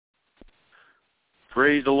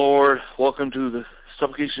Praise the Lord. Welcome to the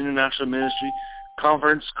Supplication International Ministry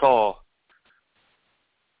conference call.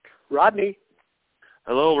 Rodney.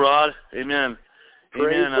 Hello, Rod. Amen.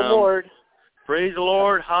 Praise Amen. the Lord. Praise the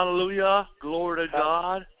Lord. Hallelujah. Glory to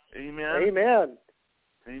God. Amen. Amen.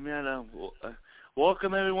 Amen.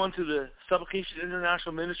 Welcome, everyone, to the Supplication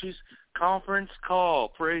International Ministries conference call.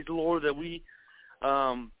 Praise the Lord that we,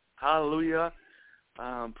 hallelujah.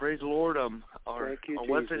 Praise the Lord. Our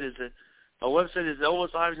website is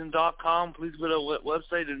ElvisIverson.com. Please go to our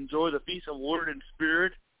website and enjoy the Feast of Word and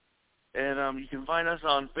Spirit. And you can find us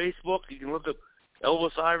on Facebook. You can look up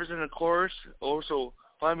Elvis Iverson, of course. Also,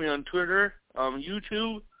 find me on Twitter,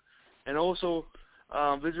 YouTube, and also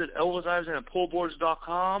visit Elvis Iverson at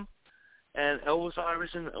poleboards.com and Elvis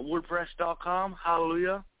Iverson at WordPress.com.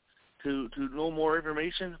 Hallelujah. To know more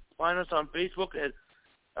information, find us on Facebook at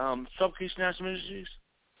Supplication International Ministries,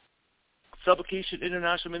 Supplication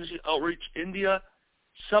International Ministries Outreach India,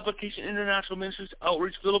 Supplication International Ministries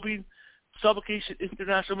Outreach Philippines, Supplication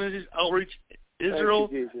International Ministries Outreach Israel,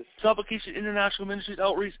 Supplication International Ministries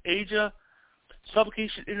Outreach Asia,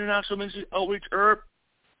 Supplication International Ministries Outreach Europe,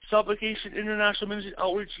 Supplication International Ministries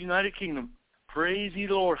Outreach United Kingdom. Praise ye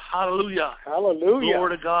the Lord. Hallelujah. Hallelujah.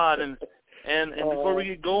 Glory to God. And before we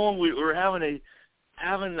get going, we're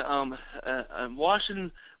having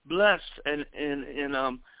Washington Blessed in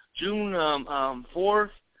June 4th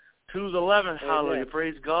to the 11th. Hallelujah.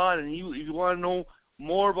 Praise God. And if you want to know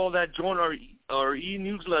more about that, join our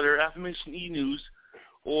e-newsletter, Affirmation E-News,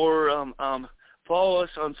 or follow us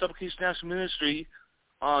on Supplication National Ministry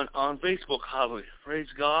on Facebook. Hallelujah. Praise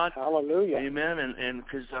God. Hallelujah. Amen. And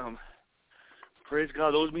because praise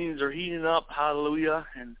God, those meetings are heating up. Hallelujah.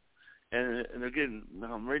 And they're getting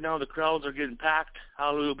right now the crowds are getting packed.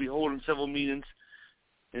 Hallelujah. We'll be holding several meetings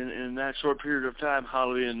in that short period of time.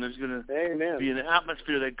 Hallelujah. And there's going to be an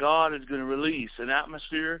atmosphere that God is going to release, an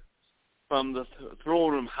atmosphere from the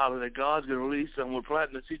throne room, hallelujah, that God's going to release, and we're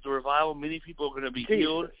planting the seeds of revival. Many people are going to be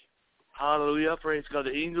healed. Hallelujah. Praise God.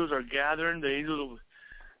 The angels are gathering. The angels,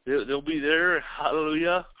 they'll be there.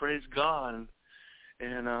 Hallelujah. Praise God.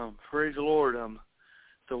 And praise the Lord.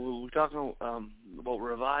 So we're talking about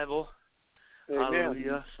revival. Amen.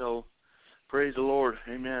 Hallelujah. So praise the Lord.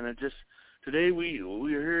 Amen. And just today we are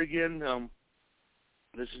here again.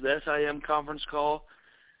 This is the SIM conference call.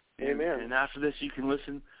 Amen. And after this, you can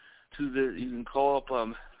listen to you can call up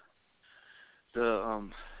the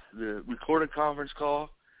recorded conference call,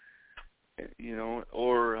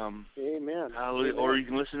 or Amen. Hallelujah, or you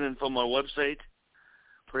can listen in from our website.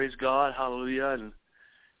 Praise God. Hallelujah.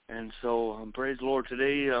 And so praise the Lord.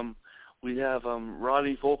 Today we have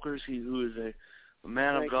Rodney Folkers, who is a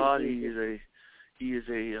man of God. He is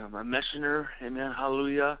a missioner. Amen.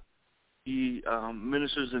 Hallelujah. He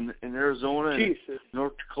ministers in Arizona, and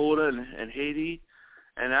North Dakota, and Haiti,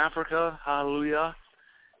 and Africa. Hallelujah.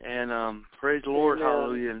 And praise the Lord. Amen.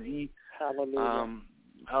 Hallelujah. And he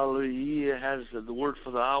hallelujah, he has the word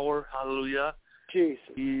for the hour. Hallelujah.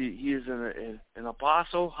 Jesus. He is an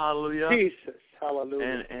apostle. Hallelujah. Jesus.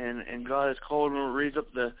 Hallelujah. And God has called him to raise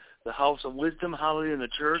up the house of wisdom. Hallelujah. In the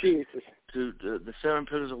church. Jesus. To the 7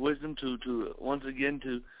 pillars of wisdom to once again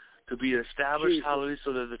to be established. Jesus. Hallelujah.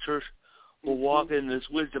 So that the church will walk in this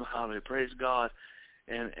wisdom. Hallelujah. Praise God.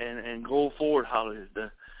 And go forward. Hallelujah.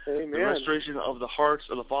 The restoration of the hearts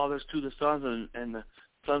of the fathers to the sons, and the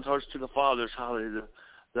sons' hearts to the fathers. Hallelujah.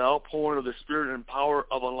 The outpouring of the Spirit and power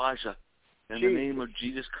of Elijah. In the name of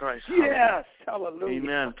Jesus Christ. Hallelujah. Yes. Hallelujah.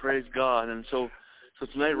 Amen. Praise God. And so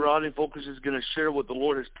tonight, Rodney Folkers is going to share what the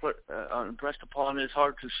Lord has impressed upon his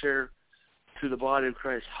heart to share to the body of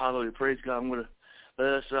Christ. Hallelujah. Praise God. I'm going to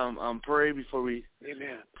let us pray before I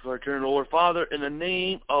turn to the Lord. Father, in the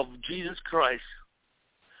name of Jesus Christ,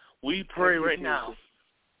 we pray right now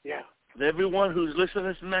that everyone who's listening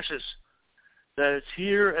to this message, that it's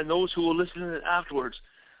here, and those who will listen to it afterwards,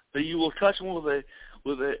 that you will touch them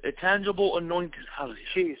with a tangible anointing. Hallelujah.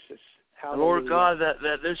 Jesus. Hallelujah. Lord God,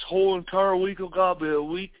 that this whole entire week, oh God, be a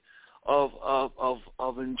week of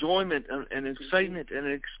enjoyment and excitement and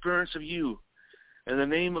an experience of you. In the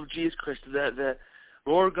name of Jesus Christ, that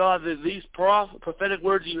Lord God, that these prophetic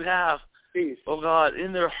words you have, oh God,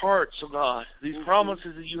 in their hearts, oh God, these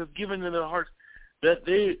promises that you have given in their hearts, that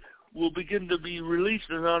they will begin to be released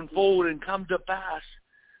and unfold and come to pass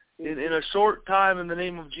in a short time in the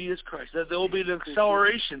name of Jesus Christ. That there will be an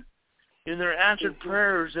acceleration in their answered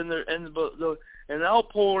prayers and an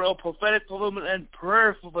outpouring of prophetic fulfillment and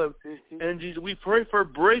prayer fulfillment. And Jesus, we pray for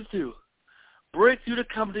breakthrough to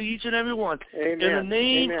come to each and every one. Amen. In the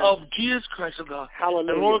name of Jesus Christ, oh God.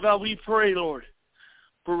 Hallelujah. And Lord God, we pray, Lord,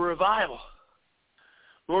 for revival.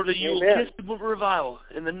 Lord, that you will kiss people with revival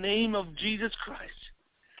in the name of Jesus Christ.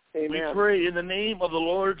 Amen. We pray in the name of the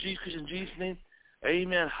Lord Jesus, in Jesus' name.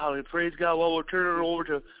 Amen. Hallelujah. Praise God. Well, we'll turn it over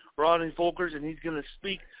to Rodney Folkers, and he's going to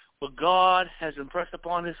speak what God has impressed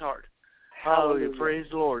upon his heart. Hallelujah. Praise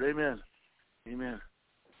the Lord. Amen. Amen.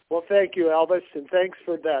 Well, thank you, Elvis, and thanks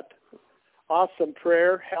for that awesome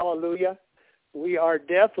prayer. Hallelujah. We are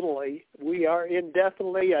in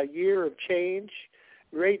definitely a year of change,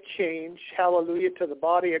 great change. Hallelujah to the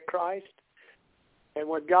body of Christ. And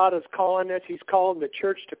what God is calling us, he's calling the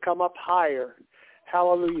church to come up higher.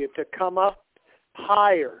 Hallelujah, to come up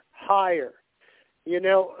higher, higher. You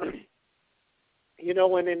know,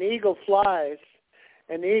 when an eagle flies,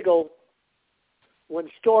 when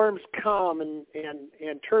storms come and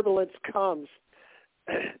turbulence comes,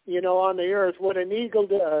 on the earth, what an eagle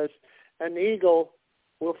does, an eagle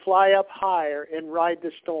will fly up higher and ride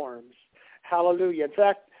the storms. Hallelujah. In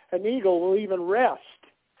fact, an eagle will even rest.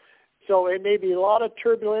 So it may be a lot of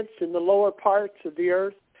turbulence in the lower parts of the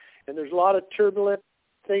earth, and there's a lot of turbulent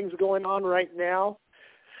things going on right now.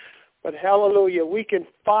 But hallelujah, we can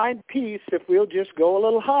find peace if we'll just go a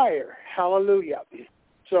little higher. Hallelujah.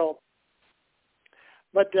 So,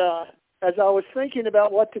 but as I was thinking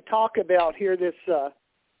about what to talk about here this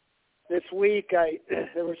week,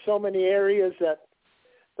 there were so many areas that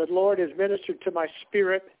the Lord has ministered to my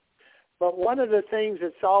spirit. But one of the things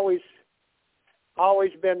that's always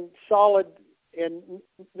been solid, and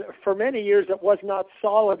for many years it was not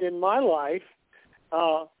solid in my life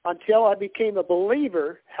until I became a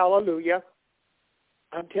believer, hallelujah,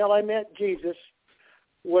 until I met Jesus,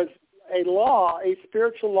 was a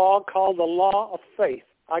spiritual law called the law of faith.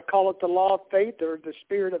 I call it the law of faith or the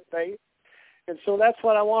spirit of faith. And so that's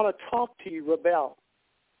what I want to talk to you about,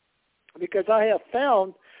 because I have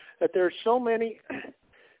found that there are so many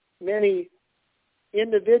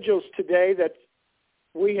individuals today that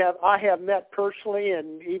I have met personally,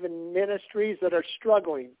 and even ministries that are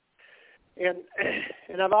struggling. And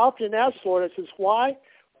I've often asked Lord, I says, why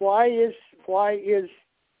is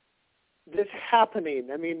this happening?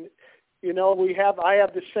 I mean, I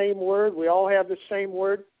have the same word. We all have the same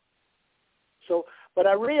word. So, but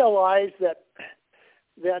I realize that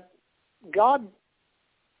God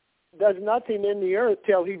does nothing in the earth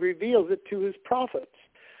till he reveals it to his prophets.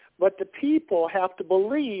 But the people have to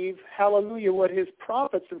believe, hallelujah, what his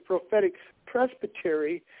prophets and prophetic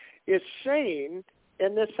presbytery is saying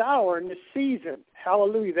in this hour, in this season,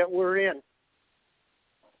 hallelujah, that we're in.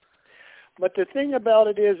 But the thing about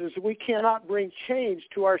it is we cannot bring change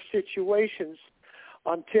to our situations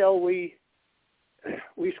until we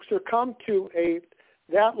succumb to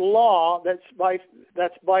that law that's by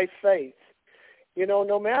faith.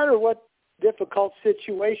 No matter what difficult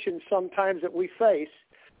situations sometimes that we face,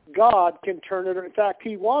 God can turn it. In fact,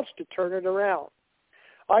 he wants to turn it around.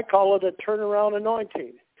 I call it a turnaround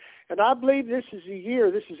anointing. And I believe this is a year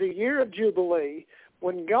of Jubilee,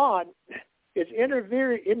 when God is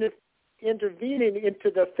intervening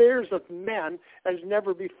into the affairs of men as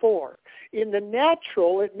never before. In the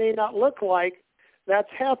natural, it may not look like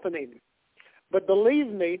that's happening. But believe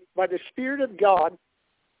me, by the Spirit of God,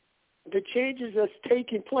 the changes that's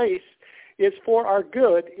taking place is for our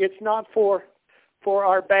good. It's not for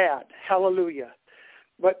our bad. Hallelujah.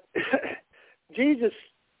 But Jesus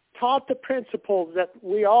taught the principles that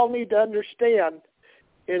we all need to understand,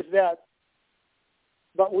 is that,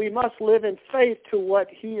 but we must live in faith to what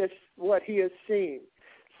he is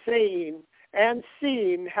saying and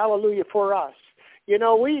seeing, hallelujah, for us.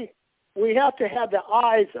 We have to have the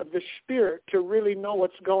eyes of the Spirit to really know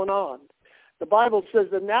what's going on. The Bible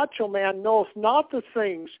says the natural man knoweth not the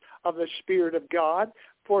things of the Spirit of God,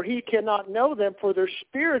 for he cannot know them, for they're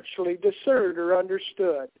spiritually discerned or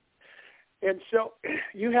understood. And so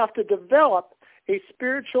you have to develop a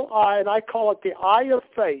spiritual eye, and I call it the eye of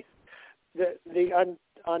faith, the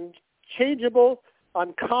unchangeable,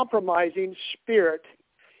 uncompromising spirit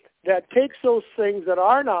that takes those things that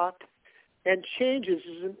are not and changes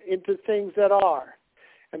into things that are.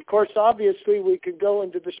 And of course, obviously, we could go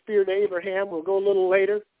into the spirit of Abraham. We'll go a little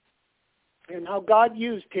later, and how God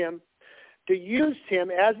used him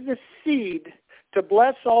as the seed to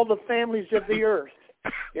bless all the families of the earth.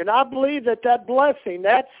 And I believe that blessing,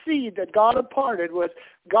 that seed that God imparted, was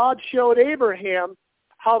God showed Abraham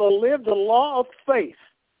how to live the law of faith.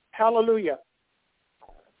 Hallelujah.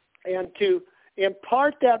 And to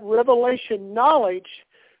impart that revelation knowledge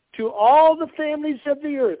to all the families of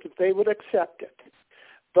the earth if they would accept it.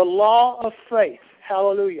 The law of faith.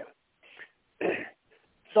 Hallelujah.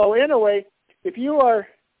 So anyway, if you are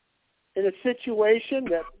in a situation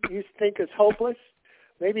that you think is hopeless,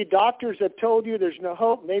 maybe doctors have told you there's no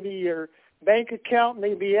hope, maybe your bank account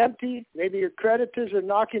may be empty, maybe your creditors are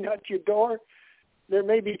knocking at your door, There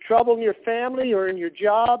may be trouble in your family or in your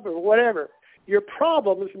job or whatever. Your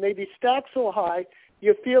problems may be stacked so high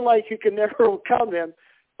you feel like you can never overcome them.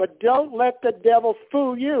 But don't let the devil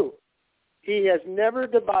fool you. He has never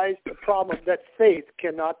devised a problem that faith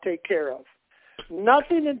cannot take care of.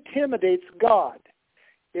 Nothing intimidates God.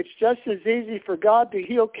 It's just as easy for God to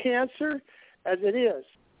heal cancer as it is.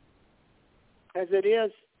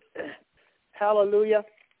 Hallelujah,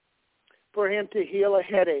 for him to heal a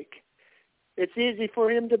headache. It's easy for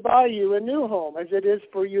him to buy you a new home as it is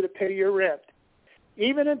for you to pay your rent.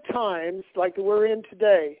 Even in times like we're in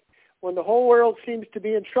today, when the whole world seems to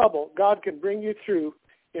be in trouble, God can bring you through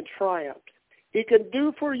in triumph. He can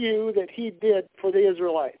do for you that he did for the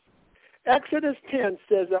Israelites. Exodus 10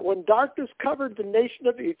 says that when darkness covered the nation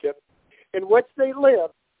of Egypt in which they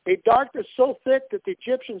lived, a darkness so thick that the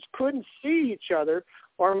Egyptians couldn't see each other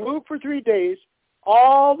or move for 3 days,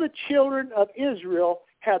 all the children of Israel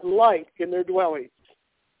had light in their dwellings.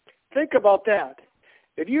 Think about that.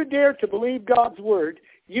 If you dare to believe God's word,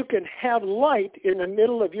 you can have light in the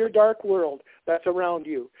middle of your dark world that's around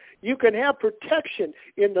you. You can have protection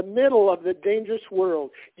in the middle of the dangerous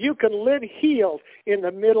world. You can live healed in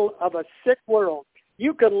the middle of a sick world.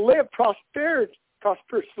 You can live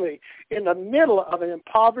prosperously in the middle of an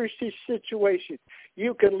impoverished situation.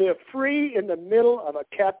 You can live free in the middle of a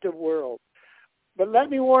captive world. But let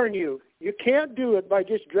me warn you, you can't do it by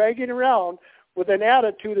just dragging around with an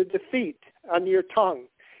attitude of defeat on your tongue.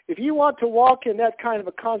 If you want to walk in that kind of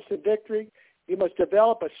a constant victory, you must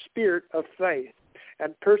develop a spirit of faith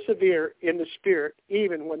and persevere in the spirit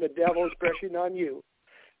even when the devil is pressing on you.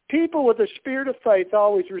 People with a spirit of faith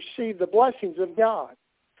always receive the blessings of God.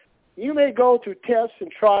 You may go through tests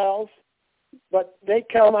and trials, but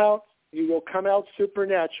you will come out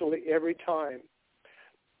supernaturally every time.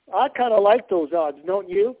 I kind of like those odds, don't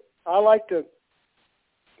you? I like to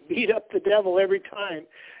beat up the devil every time.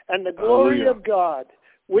 And the glory of God,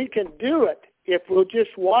 we can do it if we'll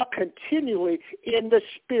just walk continually in the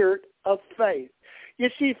spirit of faith. You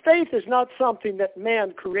see, faith is not something that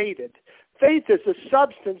man created. Faith is a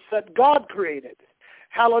substance that God created.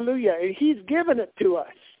 Hallelujah. And he's given it to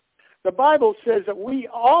us. The Bible says that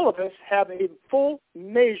all of us have a full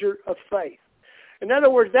measure of faith. In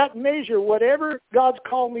other words, that measure, whatever God's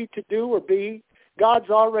called me to do or be,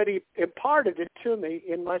 God's already imparted it to me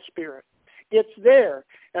in my spirit. It's there.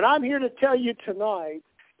 And I'm here to tell you tonight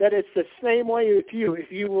that it's the same way with you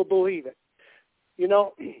if you will believe it. You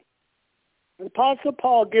know, the Apostle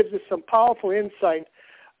Paul gives us some powerful insight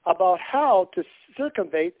about how to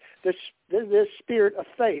circumvent this spirit of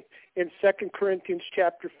faith in 2 Corinthians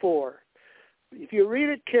chapter 4. If you read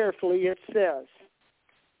it carefully, it says,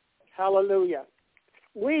 hallelujah,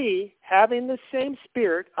 we, having the same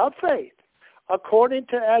spirit of faith, according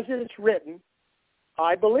to as it is written,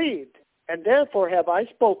 I believed, and therefore have I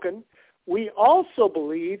spoken. We also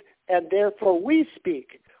believe, and therefore we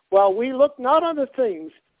speak, while we look not on the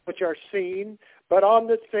things which are seen, but on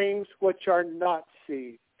the things which are not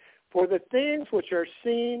seen. For the things which are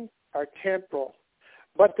seen are temporal,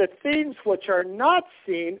 but the things which are not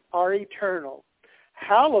seen are eternal.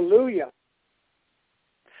 Hallelujah.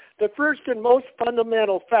 The first and most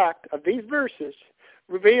fundamental fact of these verses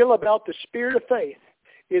reveal about the spirit of faith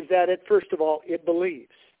is that it, first of all, it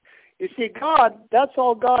believes. You see, God, that's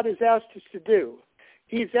all God has asked us to do.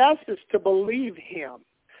 He's asked us to believe him.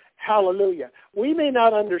 Hallelujah. We may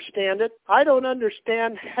not understand it. I don't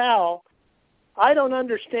understand how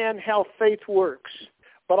faith works.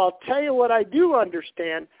 But I'll tell you what I do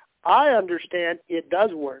understand. I understand it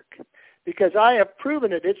does work. Because I have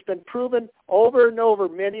proven it. It's been proven over and over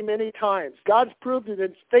many, many times. God's proved it.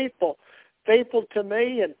 It's faithful. Faithful to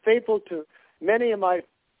me and faithful to many of my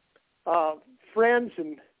friends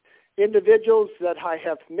and individuals that I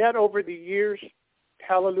have met over the years.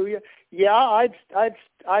 Hallelujah. Yeah,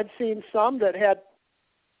 I've seen some that had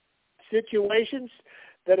situations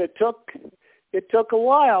that it took a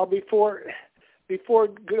while before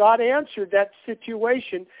God answered that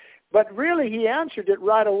situation. But really, he answered it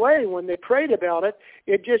right away when they prayed about it.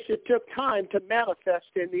 It took time to manifest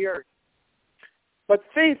in the earth. But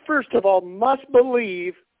faith, first of all, must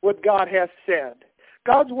believe what God has said.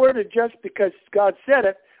 God's word is just because God said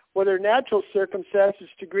it, whether natural circumstances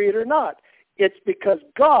agree it or not. It's because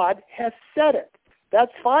God has said it.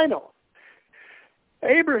 That's final.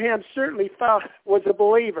 Abraham certainly was a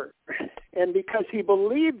believer. And because he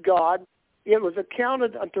believed God, it was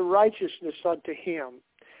accounted unto righteousness unto him.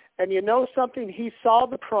 And you know something? He saw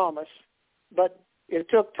the promise, but it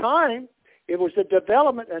took time. It was a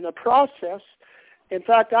development and a process. In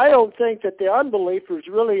fact, I don't think that the unbelief was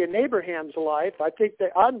really in Abraham's life. I think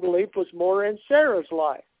the unbelief was more in Sarah's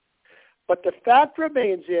life. But the fact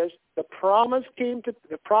remains is the promised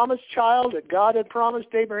child that God had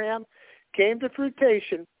promised Abraham came to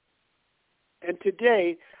fruition. And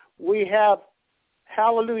today we have,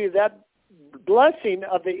 hallelujah, that blessing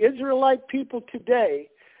of the Israelite people today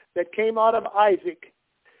that came out of Isaac,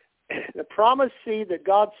 the promised seed that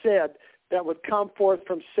God said that would come forth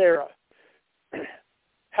from Sarah.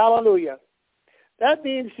 Hallelujah. That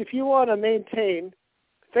means if you want to maintain,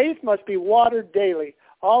 faith must be watered daily,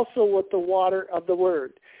 also with the water of the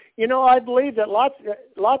Word. You know, I believe that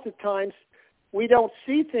lots of times we don't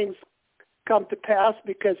see things come to pass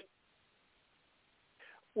because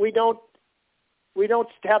we don't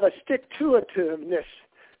have a stick-to-itiveness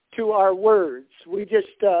to our words. We just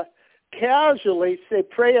casually say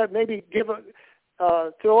prayer, maybe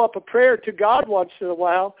throw up a prayer to God once in a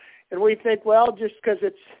while, and we think, well, just because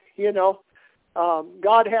it's, you know,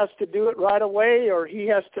 God has to do it right away, or He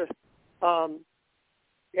has to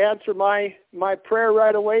answer my prayer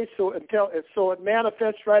right away, so it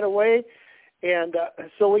manifests right away, and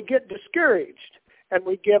so we get discouraged and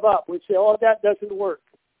we give up. We say, oh, that doesn't work.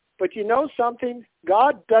 But you know something?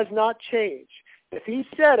 God does not change. If He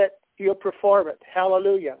said it, He'll perform it.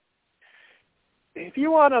 Hallelujah. If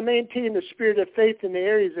you want to maintain the spirit of faith in the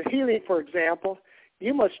areas of healing, for example,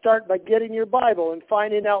 you must start by getting your Bible and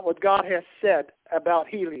finding out what God has said about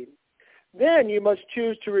healing. Then you must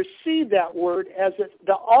choose to receive that word as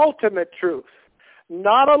the ultimate truth.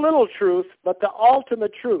 Not a little truth, but the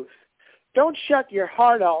ultimate truth. Don't shut your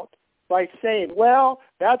heart out by saying, well,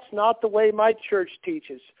 that's not the way my church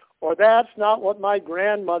teaches, or that's not what my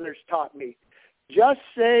grandmother's taught me. Just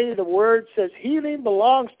say the word says healing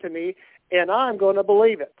belongs to me, and I'm going to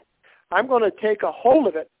believe it. I'm going to take a hold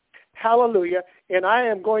of it. Hallelujah. And I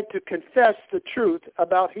am going to confess the truth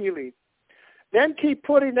about healing. Then keep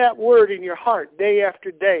putting that word in your heart day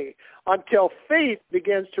after day until faith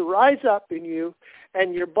begins to rise up in you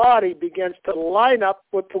and your body begins to line up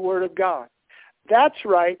with the Word of God. That's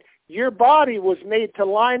right. Your body was made to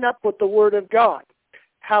line up with the Word of God.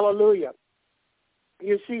 Hallelujah.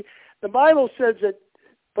 You see, the Bible says that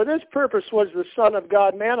for this purpose was the Son of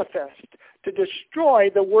God manifest, to destroy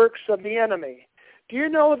the works of the enemy. Do you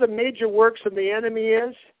know what the major works of the enemy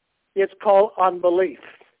is? It's called unbelief.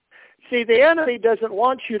 See, the enemy doesn't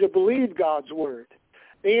want you to believe God's word.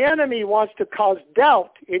 The enemy wants to cause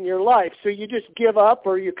doubt in your life, so you just give up,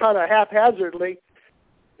 or you kind of haphazardly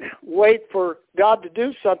wait for God to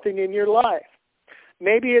do something in your life.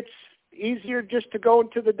 Maybe it's easier just to go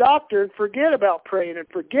into the doctor and forget about praying and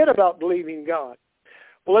forget about believing God.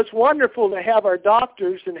 Well, it's wonderful to have our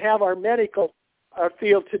doctors and have our medical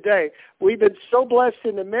field today. We've been so blessed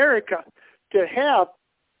in America to have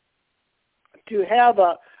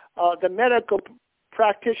the medical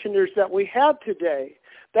practitioners that we have today.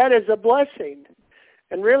 That is a blessing.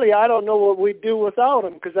 And really, I don't know what we'd do without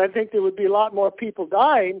them, because I think there would be a lot more people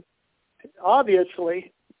dying,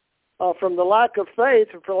 obviously, from the lack of faith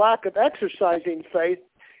or for lack of exercising faith,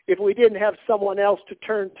 if we didn't have someone else to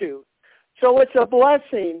turn to. So it's a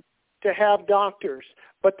blessing to have doctors.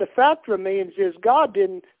 But the fact remains is God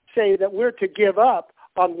didn't say that we're to give up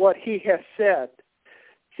on what He has said.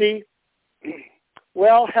 See,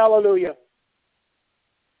 well, hallelujah.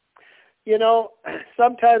 You know,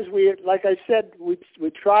 sometimes we, like I said, we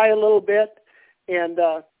try a little bit and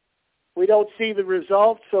we don't see the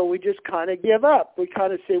results, so we just kind of give up. We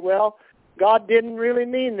kind of say, well, God didn't really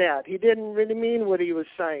mean that. He didn't really mean what He was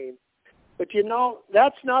saying. But you know,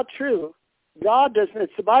 that's not true. God doesn't,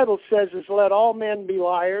 the Bible says, is let all men be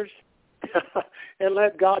liars and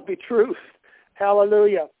let God be truth.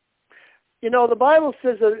 Hallelujah. You know, the Bible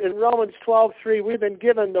says in Romans 12:3, we've been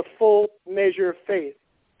given the full measure of faith.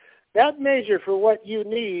 That measure for what you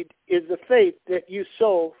need is the faith that you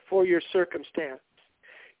sow for your circumstance.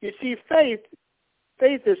 You see, faith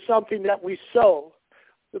is something that we sow,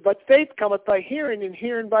 but faith cometh by hearing, and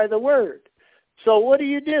hearing by the word. So what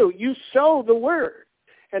do? You sow the word.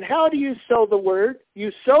 And how do you sow the word? You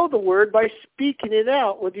sow the word by speaking it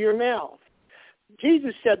out with your mouth.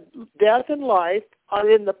 Jesus said, death and life are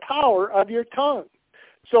in the power of your tongue.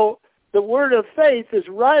 So the word of faith is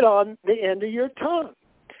right on the end of your tongue,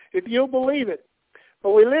 if you'll believe it.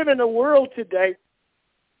 But we live in a world today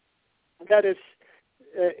that is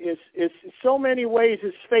so many ways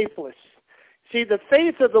is faithless. See, the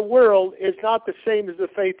faith of the world is not the same as the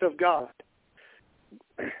faith of God.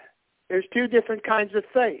 There's two different kinds of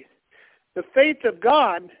faith. The faith of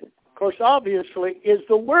God, of course, obviously, is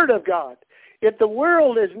the Word of God. If the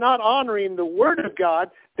world is not honoring the Word of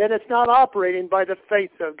God, then it's not operating by the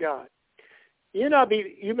faith of God. You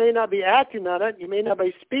may not be acting on it, you may not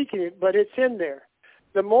be speaking it, but it's in there.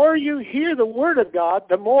 The more you hear the Word of God,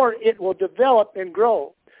 the more it will develop and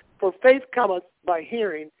grow. For faith cometh by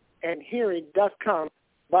hearing, and hearing doth come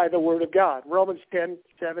by the Word of God. Romans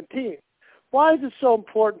 10:17. Why is it so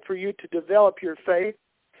important for you to develop your faith?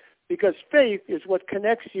 Because faith is what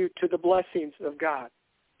connects you to the blessings of God.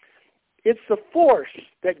 It's the force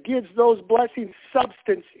that gives those blessings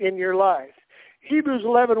substance in your life. Hebrews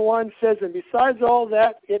 11:1 says, and besides all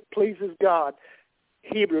that, it pleases God.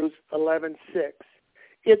 Hebrews 11:6.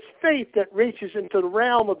 It's faith that reaches into the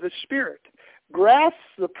realm of the Spirit, grasps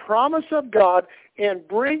the promise of God, and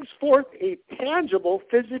brings forth a tangible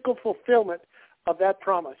physical fulfillment of that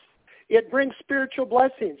promise. It brings spiritual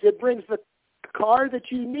blessings. It brings the car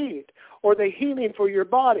that you need or the healing for your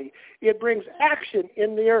body. It brings action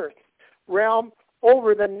in the earth realm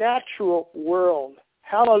over the natural world.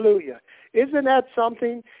 Hallelujah. Isn't that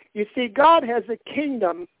something? You see, God has a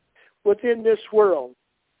kingdom within this world.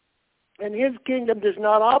 And his kingdom does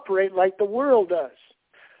not operate like the world does.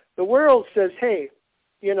 The world says, hey,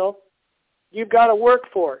 you've got to work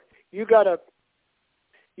for it. You got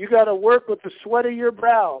to work with the sweat of your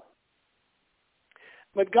brow.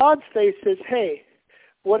 But God's faith says, hey,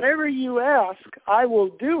 whatever you ask, I will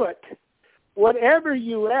do it. Whatever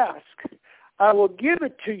you ask, I will give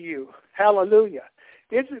it to you. Hallelujah.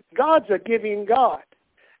 God's a giving God.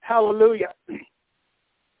 Hallelujah.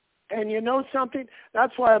 And you know something?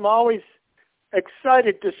 That's why I'm always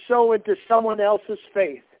excited to sow into someone else's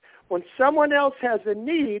faith. When someone else has a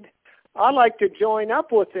need, I like to join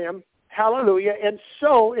up with them, hallelujah, and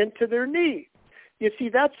sow into their need. You see,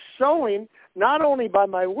 that's sowing not only by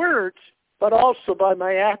my words, but also by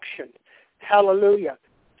my action. Hallelujah.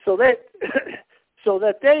 So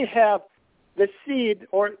that they have the seed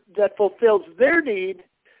or that fulfills their need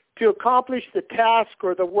to accomplish the task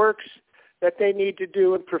or the works that they need to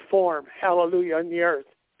do and perform, hallelujah, on the earth.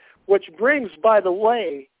 Which brings, by the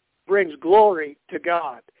way, brings glory to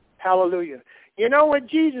God. Hallelujah. You know, when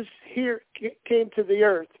Jesus here came to the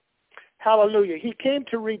earth, hallelujah, he came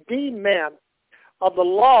to redeem man of the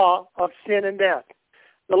law of sin and death.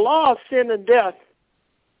 The law of sin and death,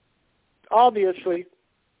 obviously,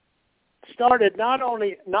 started not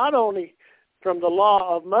only from the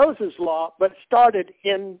law of Moses' law, but started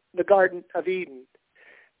in the Garden of Eden.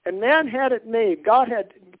 And man had it made. God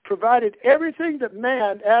had provided everything that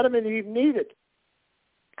man, Adam and Eve, needed.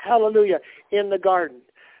 Hallelujah, in the garden.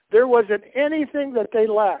 There wasn't anything that they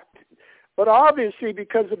lacked. But obviously,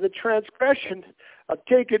 because of the transgression of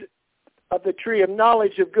taking of the tree of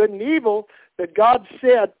knowledge of good and evil that God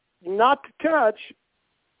said not to touch,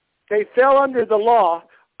 they fell under the law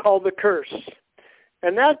called the curse.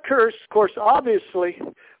 And that curse, of course, obviously,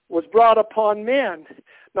 was brought upon man.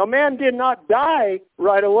 Now, man did not die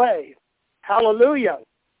right away. Hallelujah.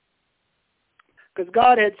 Because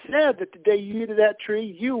God had said that the day you eat of that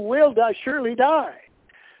tree, you will surely die.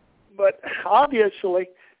 But obviously,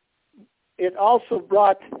 it also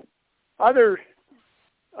brought other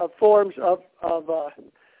forms of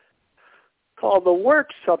called the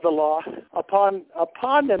works of the law upon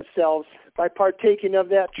themselves by partaking of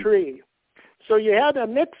that tree. So you had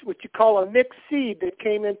what you call a mixed seed that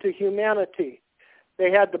came into humanity. They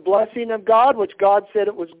had the blessing of God, which God said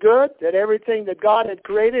it was good, that everything that God had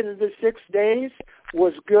created in the 6 days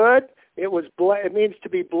was good. It means to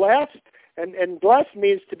be blessed, and blessed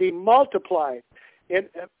means to be multiplied. And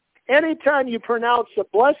anytime you pronounce a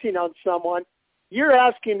blessing on someone, you're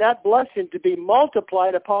asking that blessing to be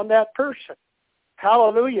multiplied upon that person.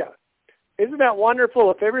 Hallelujah. Isn't that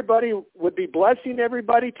wonderful? If everybody would be blessing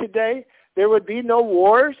everybody today, there would be no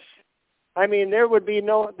wars. I mean, there would be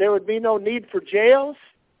no need for jails.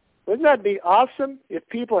 Wouldn't that be awesome if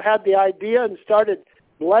people had the idea and started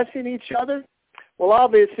blessing each other? Well,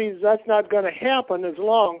 obviously, that's not going to happen as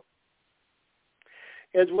long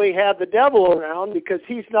as we have the devil around, because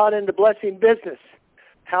he's not in the blessing business.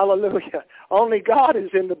 Hallelujah. Only God is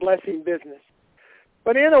in the blessing business.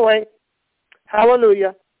 But anyway,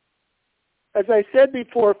 hallelujah. As I said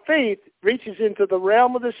before, faith reaches into the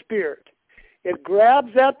realm of the Spirit. It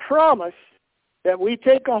grabs that promise that we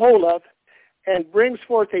take a hold of and brings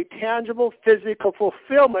forth a tangible physical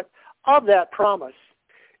fulfillment of that promise.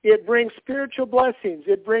 It brings spiritual blessings.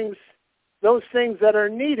 It brings those things that are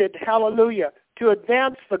needed, hallelujah, to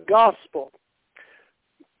advance the gospel.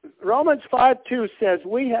 Romans 5:2 says,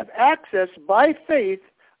 we have access by faith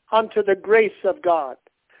unto the grace of God.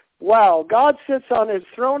 Wow, God sits on his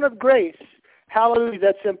throne of grace, hallelujah,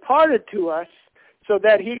 that's imparted to us so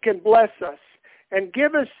that he can bless us and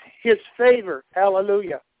give us his favor,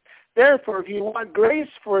 hallelujah. Therefore, if you want grace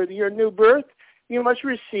for your new birth, you must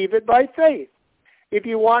receive it by faith. If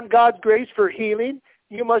you want God's grace for healing,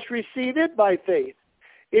 you must receive it by faith.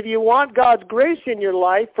 If you want God's grace in your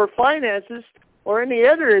life for finances or any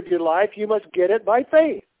other area of your life, you must get it by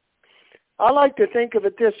faith. I like to think of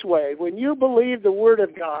it this way. When you believe the Word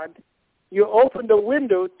of God, you open the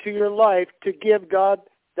window to your life to give God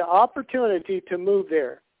the opportunity to move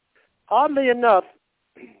there. Oddly enough,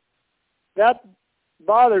 that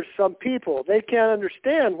bothers some people. They can't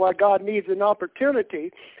understand why God needs an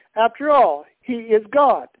opportunity. After all, He is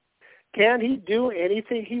God. Can He do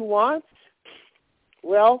anything He wants?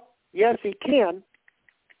 Well, yes, He can,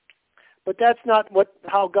 but that's not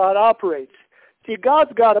how God operates. See,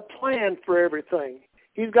 God's got a plan for everything.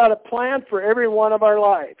 He's got a plan for every one of our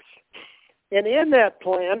lives. And in that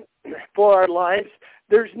plan for our lives,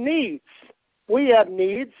 there's needs. We have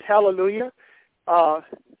needs, hallelujah.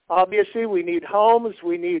 Obviously, we need homes.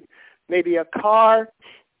 We need maybe a car.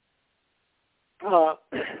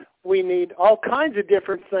 We need all kinds of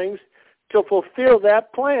different things to fulfill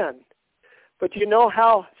that plan. But you know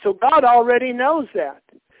how, so God already knows that.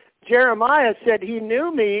 Jeremiah said He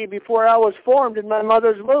knew me before I was formed in my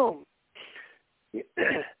mother's womb.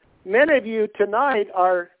 Many of you tonight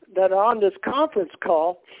that are on this conference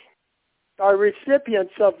call are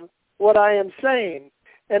recipients of what I am saying.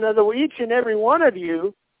 And although each and every one of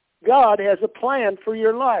you, God has a plan for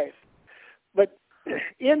your life. But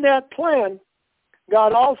in that plan,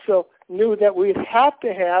 God also knew that we would have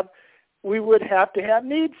to have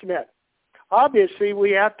needs met. Obviously,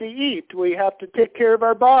 we have to eat. We have to take care of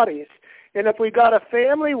our bodies. And if we got a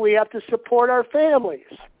family, we have to support our families.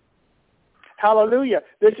 Hallelujah.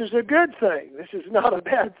 This is a good thing. This is not a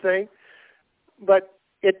bad thing. But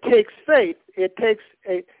it takes faith. It takes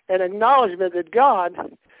an acknowledgement that God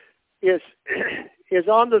is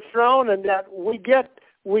on the throne and that we get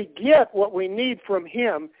what we need from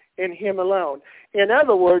Him and Him alone. In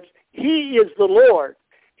other words, He is the Lord.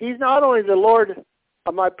 He's not only the Lord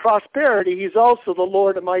of my prosperity, He's also the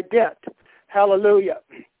Lord of my debt. Hallelujah.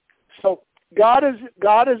 So God is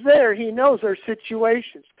there. He knows our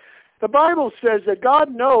situations. The Bible says that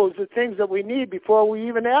God knows the things that we need before we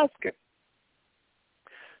even ask Him.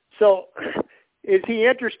 So is He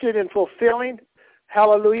interested in fulfilling,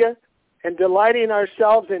 hallelujah, and delighting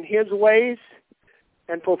ourselves in His ways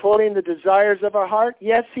and fulfilling the desires of our heart?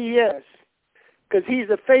 Yes, He is. Because He's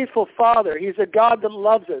a faithful Father. He's a God that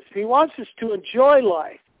loves us. He wants us to enjoy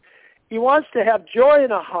life. He wants to have joy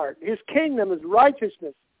in our heart. His kingdom is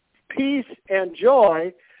righteousness, peace, and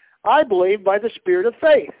joy, I believe, by the Spirit of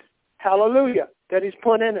faith. Hallelujah, that He's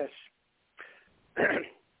put in us.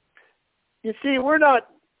 You see,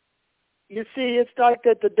 it's like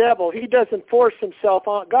that the devil, he doesn't force himself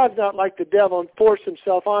on. God's not like the devil and force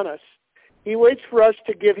Himself on us. He waits for us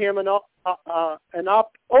to give Him an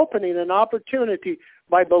opening, an opportunity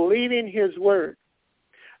by believing His word.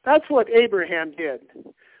 That's what Abraham did.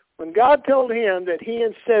 When God told him that he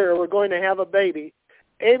and Sarah were going to have a baby,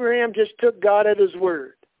 Abraham just took God at His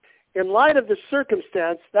word. In light of the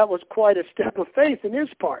circumstance, that was quite a step of faith in his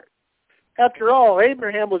part. After all,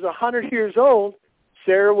 Abraham was 100 years old,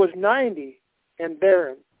 Sarah was 90 and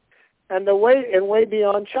barren, and way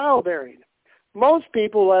beyond childbearing. Most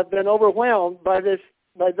people have been overwhelmed by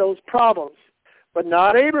those problems, but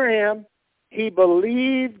not Abraham. He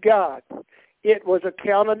believed God. It was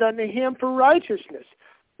accounted unto him for righteousness.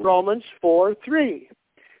 Romans 4:3.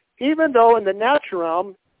 Even though in the natural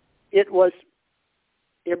realm it was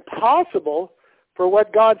impossible for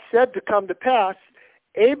what God said to come to pass,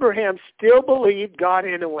 Abraham still believed God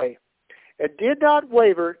anyway. It did not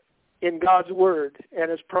waver in God's word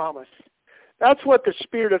and His promise. That's what the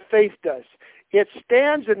spirit of faith does. It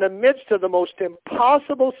stands in the midst of the most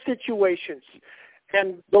impossible situations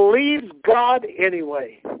and believes God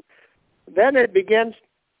anyway. Then it begins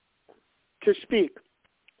to speak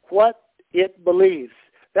what it believes.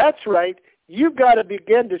 That's right. You've got to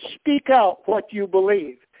begin to speak out what you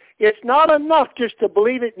believe. It's not enough just to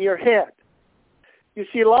believe it in your head. You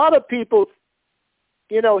see, a lot of people,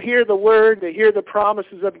 hear the word, they hear the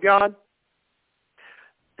promises of God,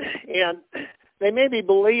 and they maybe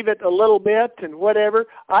believe it a little bit and whatever.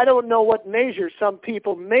 I don't know what measure some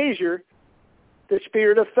people measure the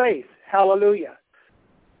spirit of faith. Hallelujah.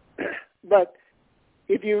 But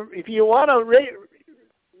if you want to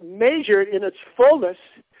measure it in its fullness,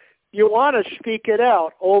 you want to speak it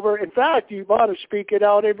out over. In fact, you want to speak it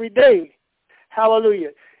out every day.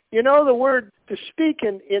 Hallelujah. The word to speak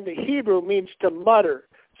in the Hebrew means to mutter.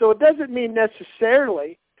 So it doesn't mean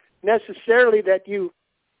necessarily that you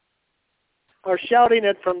are shouting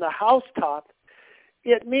it from the housetop.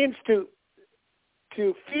 It means to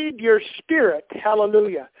feed your spirit,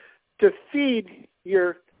 hallelujah, to feed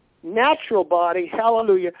your natural body,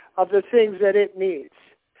 hallelujah, of the things that it needs.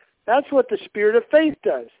 That's what the spirit of faith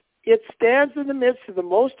does. It stands in the midst of the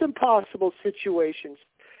most impossible situations,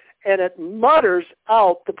 and it mutters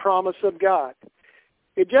out the promise of God.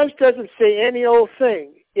 It just doesn't say any old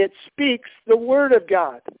thing. It speaks the word of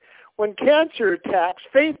God. When cancer attacks,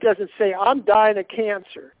 faith doesn't say, I'm dying of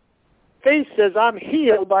cancer. Faith says, I'm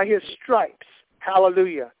healed by his stripes.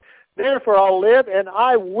 Hallelujah. Therefore I'll live, and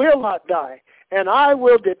I will not die, and I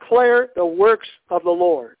will declare the works of the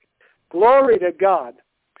Lord. Glory to God.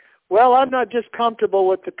 Well, I'm not just comfortable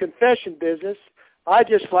with the confession business. I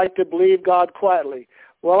just like to believe God quietly.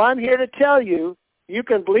 Well, I'm here to tell you, you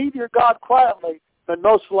can believe your God quietly, but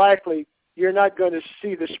most likely you're not going to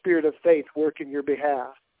see the spirit of faith work in your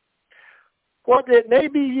behalf. What it may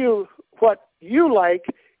be what you like,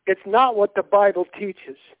 it's not what the Bible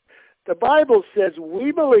teaches. The Bible says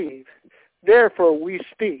we believe, therefore we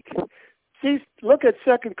speak. See, look at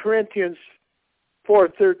 2 Corinthians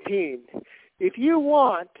 4:13. If you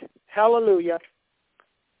want, hallelujah,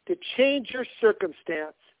 to change your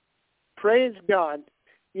circumstance, praise God,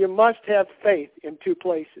 you must have faith in two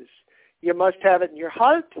places. You must have it in your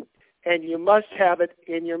heart, and you must have it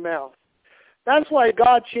in your mouth. That's why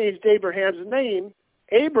God changed Abram's name,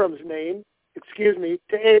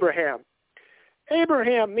 to Abraham.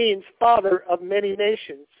 Abraham means father of many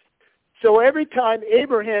nations. So every time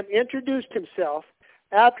Abraham introduced himself,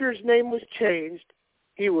 after his name was changed,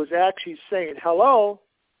 he was actually saying, hello,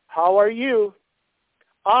 how are you?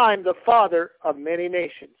 I'm the father of many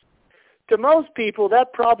nations. To most people,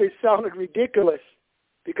 that probably sounded ridiculous,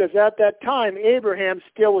 because at that time, Abraham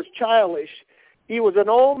still was childish. He was an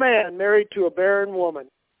old man married to a barren woman.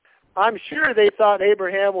 I'm sure they thought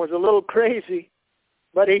Abraham was a little crazy,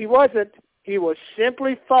 but he wasn't. He was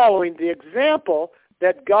simply following the example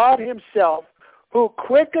that God himself, who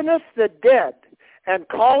quickeneth the dead and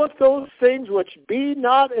calleth those things which be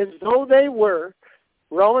not as though they were,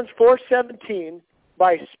 Romans 4:17,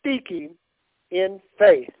 by speaking in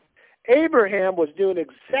faith. Abraham was doing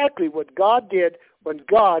exactly what God did when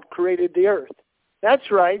God created the earth.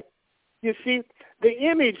 That's right. You see, the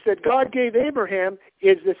image that God gave Abraham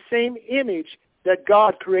is the same image that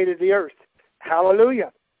God created the earth.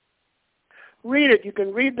 Hallelujah. Read it. You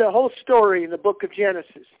can read the whole story in the book of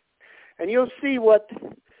Genesis, and you'll see what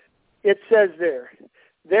it says there.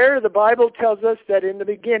 There, the Bible tells us that in the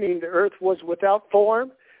beginning the earth was without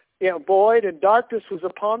form, void, and darkness was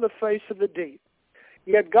upon the face of the deep.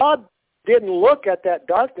 Yet God didn't look at that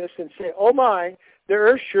darkness and say, oh my, the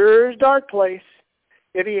earth sure is a dark place.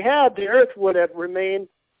 If he had, the earth would have remained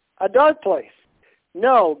a dark place.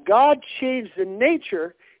 No, God changed the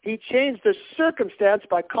nature. He changed the circumstance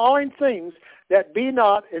by calling things that be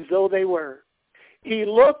not as though they were. He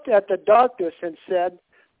looked at the darkness and said,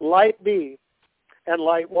 light be, and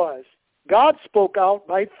light was. God spoke out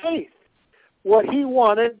by faith what he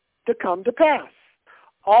wanted to come to pass.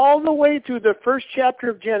 All the way through the first chapter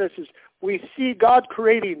of Genesis, we see God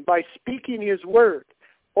creating by speaking his word.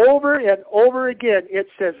 Over and over again, it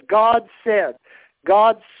says, God said,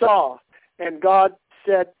 God saw, and God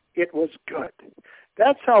said it was good.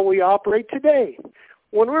 That's how we operate today.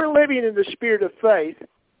 When we're living in the spirit of faith,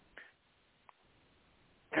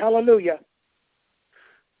 hallelujah,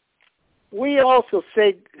 we also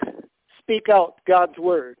speak out God's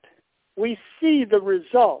word. We see the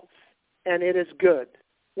results, and it is good.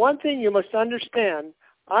 One thing you must understand,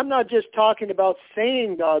 I'm not just talking about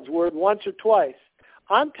saying God's word once or twice.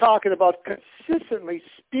 I'm talking about consistently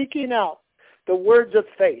speaking out the words of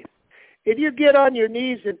faith. If you get on your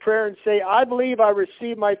knees in prayer and say, I believe I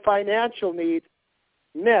receive my financial need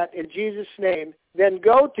met in Jesus' name, then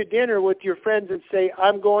go to dinner with your friends and say,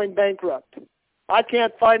 I'm going bankrupt. I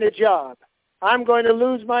can't find a job. I'm going to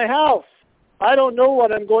lose my house. I don't know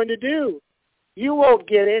what I'm going to do. You won't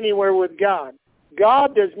get anywhere with God.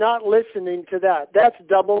 God does not listen to that. That's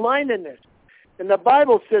double-mindedness. And the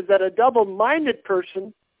Bible says that a double-minded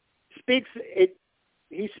person speaks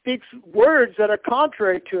words that are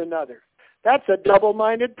contrary to another. That's a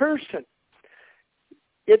double-minded person.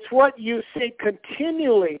 It's what you say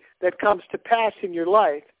continually that comes to pass in your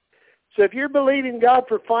life. So if you're believing God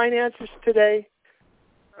for finances today,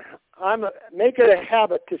 make it a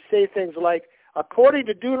habit to say things like, according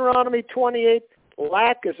to Deuteronomy 28,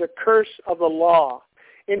 lack is a curse of the law.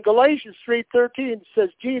 In Galatians 3:13, it says,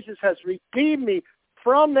 Jesus has redeemed me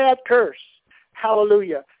from that curse.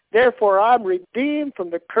 Hallelujah. Therefore, I'm redeemed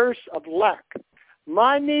from the curse of lack.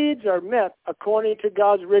 My needs are met according to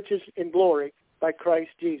God's riches in glory by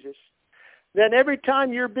Christ Jesus. Then every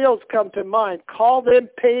time your bills come to mind, call them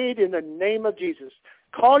paid in the name of Jesus.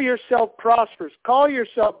 Call yourself prosperous. Call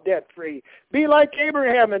yourself debt-free. Be like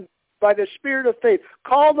Abraham and by the Spirit of faith.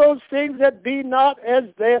 Call those things that be not as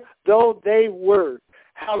though they were.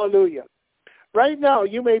 Hallelujah. Right now,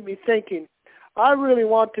 you may be thinking, I really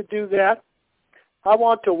want to do that. I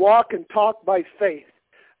want to walk and talk by faith.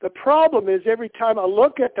 The problem is every time I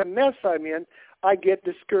look at the mess I'm in, I get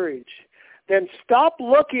discouraged. Then stop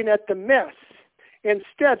looking at the mess.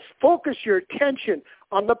 Instead, focus your attention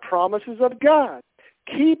on the promises of God.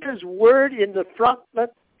 Keep His Word in the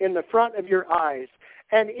front of your eyes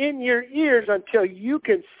and in your ears until you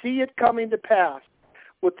can see it coming to pass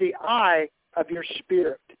with the eye of your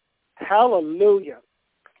spirit. Hallelujah.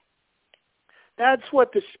 That's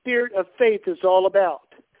what the spirit of faith is all about.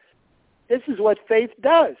 This is what faith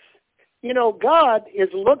does. You know, God is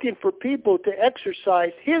looking for people to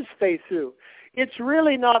exercise His faith through. It's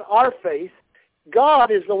really not our faith. God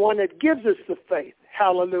is the one that gives us the faith.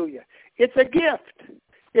 Hallelujah. It's a gift.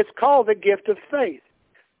 It's called the gift of faith.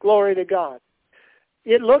 Glory to God.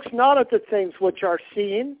 It looks not at the things which are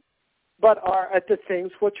seen, but are at the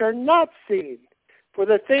things which are not seen. For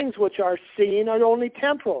the things which are seen are only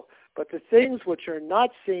temporal, but the things which are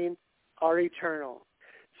not seen are eternal.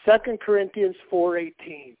 2 Corinthians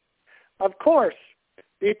 4:18. Of course,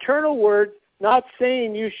 the eternal word, not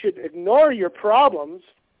saying you should ignore your problems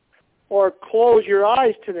or close your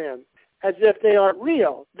eyes to them as if they aren't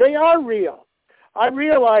real. They are real. I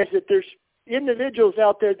realize that there's individuals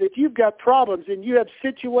out there that you've got problems and you have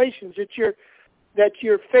situations that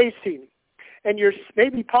you're facing and you're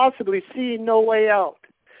maybe possibly seeing no way out.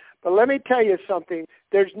 But let me tell you something.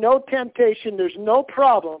 There's no temptation, there's no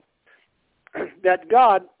problem that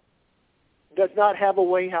God does not have a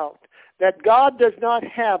way out. That God does not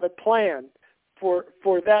have a plan for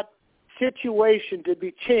that situation to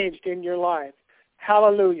be changed in your life.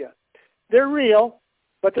 Hallelujah. They're real,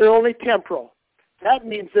 but they're only temporal. That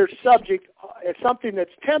means they're subject, something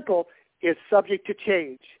that's temporal is subject to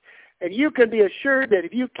change. And you can be assured that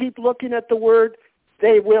if you keep looking at the Word,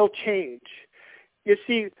 they will change. You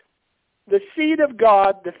see, the seed of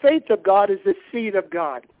God, the faith of God is the seed of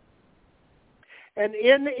God. And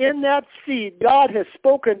in that seed, God has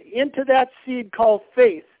spoken into that seed called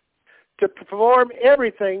faith to perform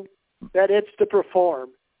everything that it's to perform.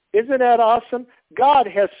 Isn't that awesome? God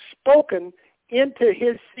has spoken into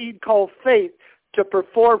His seed called faith to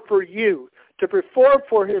perform for you, to perform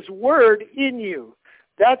for His Word in you.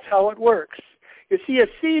 That's how it works. You see, a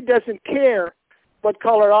seed doesn't care what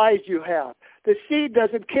color eyes you have. The seed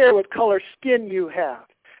doesn't care what color skin you have,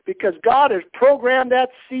 because God has programmed that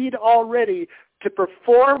seed already to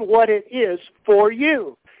perform what it is for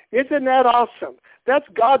you. Isn't that awesome? That's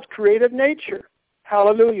God's creative nature.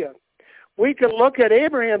 Hallelujah. We can look at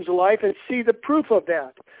Abraham's life and see the proof of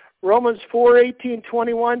that. Romans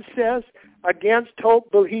 4:18-21 says, against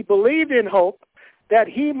hope, he believed in hope, that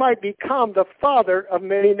he might become the father of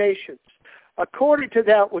many nations. According to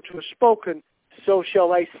that which was spoken, so shall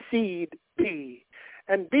thy seed be.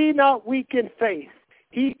 And be not weak in faith.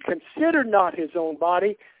 He considered not his own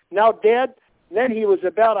body, now dead. Then he was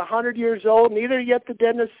about 100 years old, neither yet the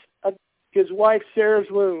deadness of his wife Sarah's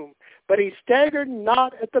womb. But he staggered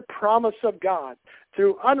not at the promise of God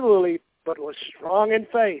through unbelief, but was strong in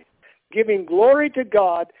faith, giving glory to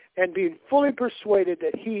God and being fully persuaded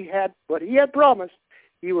that he had what he had promised,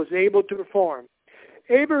 he was able to perform.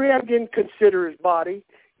 Abraham didn't consider his body.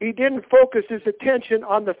 He didn't focus his attention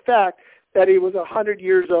on the fact that he was 100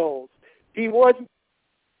 years old. He wasn't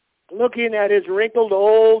looking at his wrinkled,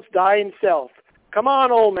 old, dying self. Come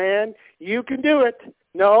on, old man, you can do it.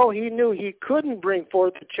 No, he knew he couldn't bring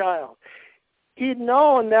forth a child. He'd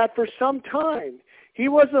known that for some time. He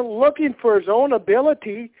wasn't looking for his own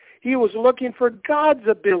ability. He was looking for God's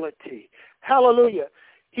ability. Hallelujah.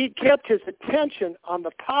 He kept his attention on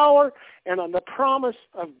the power and on the promise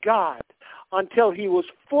of God until he was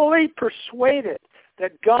fully persuaded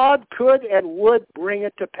that God could and would bring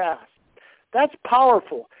it to pass. That's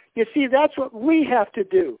powerful. You see, that's what we have to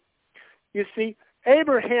do. You see,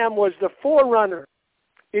 Abraham was the forerunner,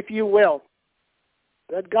 if you will,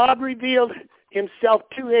 that God revealed himself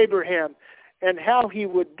to Abraham and how he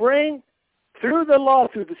would bring, through the law,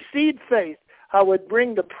 through the seed faith, how would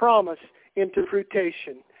bring the promise into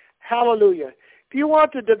fruition. Hallelujah. If you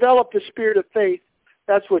want to develop the spirit of faith,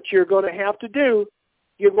 that's what you're going to have to do.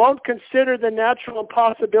 You won't consider the natural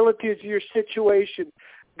impossibilities of your situation.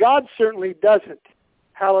 God certainly doesn't.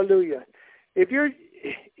 Hallelujah. If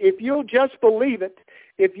you'll just believe it,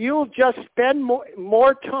 if you'll just spend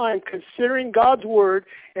more time considering God's word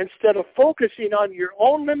instead of focusing on your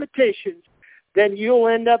own limitations, then you'll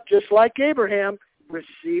end up just like Abraham,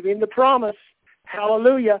 receiving the promise.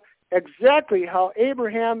 Hallelujah. Exactly how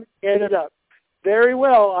Abraham ended up. Very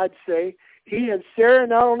well, I'd say. He and Sarah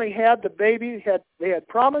not only had the baby they had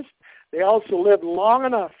promised, they also lived long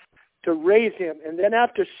enough to raise him. And then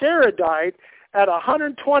after Sarah died, at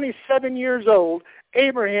 127 years old,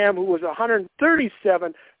 Abraham, who was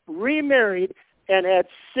 137, remarried and had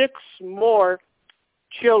 6 more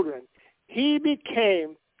children. He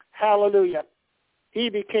became, hallelujah, he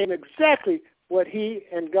became exactly what he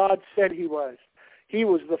and God said he was. He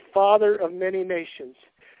was the father of many nations.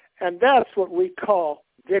 And that's what we call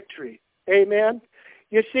victory. Amen?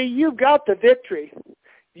 You see, you've got the victory.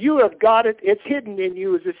 You have got it. It's hidden in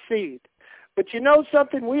you as a seed. But you know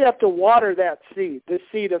something? We have to water that seed, the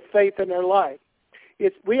seed of faith in our life.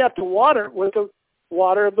 We have to water it with the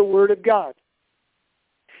water of the Word of God.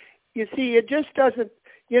 You see, it just doesn't,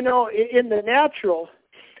 in the natural,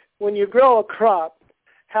 when you grow a crop,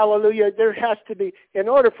 hallelujah, there has to be, in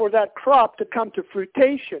order for that crop to come to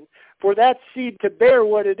fruition, for that seed to bear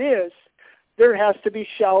what it is, there has to be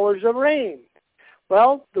showers of rain.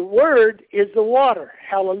 Well, the Word is the water,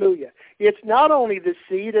 hallelujah. It's not only the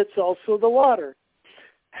seed, it's also the water,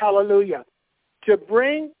 hallelujah. To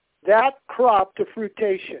bring that crop to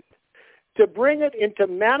fruition, to bring it into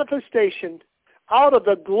manifestation out of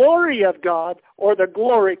the glory of God or the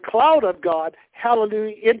glory cloud of God,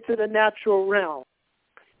 hallelujah, into the natural realm.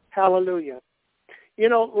 Hallelujah.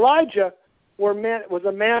 Elijah was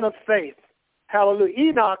a man of faith. Hallelujah.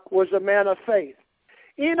 Enoch was a man of faith.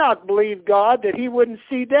 Enoch believed God that he wouldn't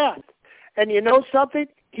see death. And you know something?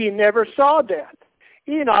 He never saw death.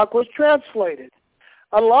 Enoch was translated.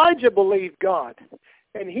 Elijah believed God,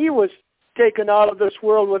 and he was taken out of this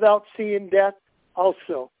world without seeing death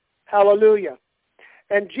also. Hallelujah.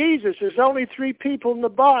 And Jesus, there's only 3 people in the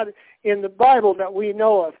Bible that we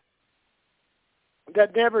know of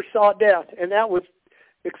that never saw death, and that was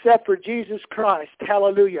except for Jesus Christ.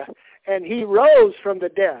 Hallelujah. And he rose from the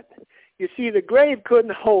dead. You see, the grave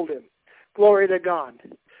couldn't hold him. Glory to God.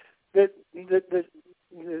 The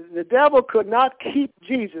devil could not keep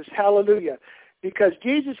Jesus. Hallelujah. Because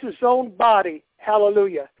Jesus' own body,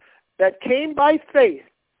 hallelujah, that came by faith,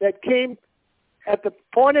 that came at the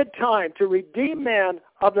appointed time to redeem man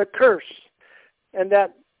of the curse and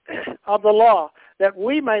that of the law, that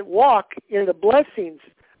we might walk in the blessings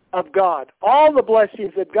of God, all the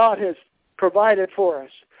blessings that God has provided for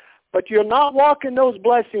us. But you'll not walk in those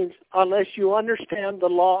blessings unless you understand the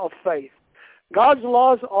law of faith. God's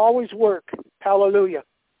laws always work. Hallelujah.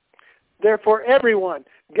 Therefore, everyone,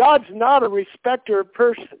 God's not a respecter of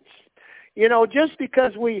persons. Just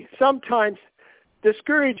because we sometimes,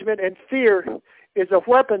 discouragement and fear is a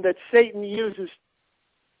weapon that Satan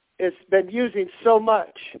has been using so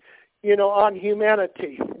much, on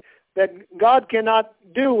humanity, that God cannot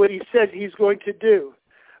do what he says he's going to do.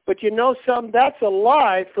 But that's a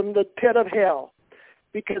lie from the pit of hell.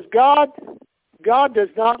 Because God does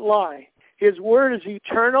not lie. His word is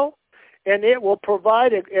eternal, and it will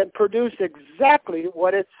provide and produce exactly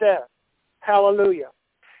what it says. Hallelujah.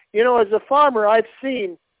 As a farmer, I've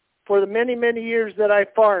seen, for the many, many years that I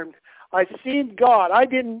farmed, I've seen God. I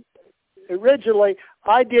didn't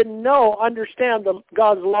understand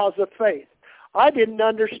God's laws of faith. I didn't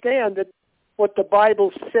understand what the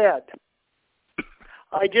Bible said.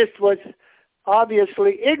 I just was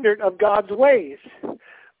obviously ignorant of God's ways.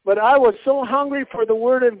 But I was so hungry for the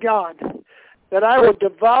Word of God that I would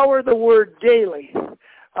devour the Word daily.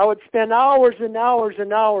 I would spend hours and hours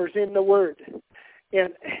and hours in the Word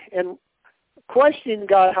and questioning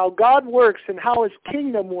God, how God works and how His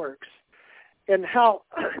kingdom works and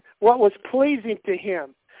what was pleasing to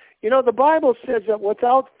Him. The Bible says that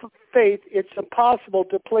without faith, it's impossible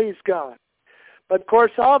to please God. But of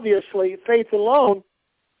course, obviously, faith alone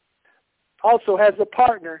also has a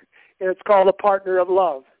partner, and it's called a partner of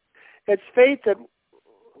love. It's faith that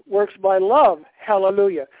works by love,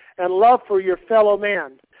 hallelujah, and love for your fellow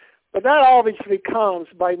man. But that obviously comes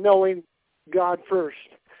by knowing God first,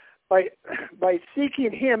 by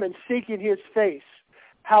seeking Him and seeking His face,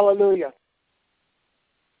 hallelujah,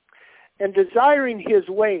 and desiring His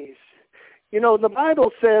ways. The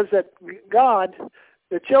Bible says that God,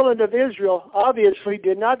 the children of Israel, obviously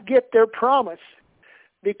did not get their promise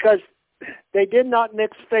because they did not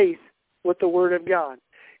mix faith with the Word of God.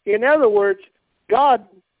 In other words, God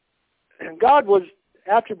was,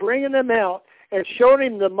 after bringing them out and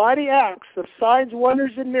showing them the mighty acts of signs,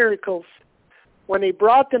 wonders, and miracles, when He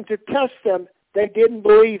brought them to test them, they didn't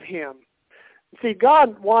believe Him. See,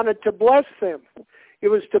 God wanted to bless them. It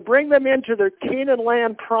was to bring them into their Canaan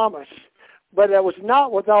land promise, but that was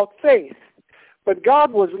not without faith. But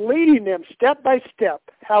God was leading them step by step,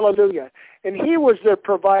 hallelujah. And He was their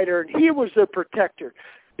provider, and He was their protector,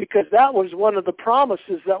 because that was one of the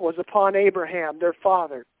promises that was upon Abraham, their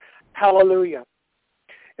father. Hallelujah.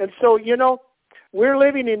 And so, we're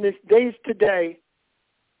living in these days today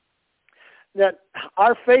that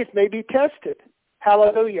our faith may be tested.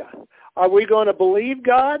 Hallelujah. Are we going to believe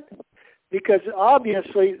God? Because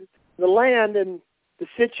obviously the land and the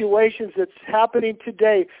situations that's happening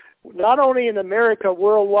today, not only in America,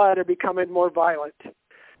 worldwide, are becoming more violent.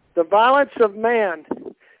 The violence of man,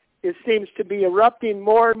 it seems to be erupting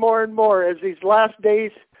more and more and more as these last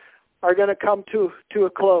days are going to come to a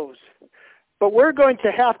close. But we're going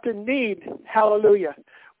to have to need, hallelujah,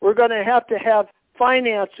 we're going to have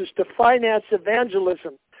finances to finance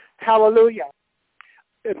evangelism. Hallelujah.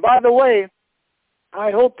 And by the way,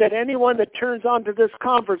 I hope that anyone that turns on to this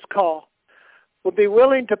conference call will be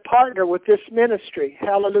willing to partner with this ministry.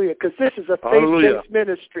 Hallelujah. Because this is a faith-based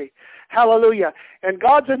ministry. Hallelujah. And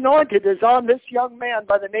God's anointed is on this young man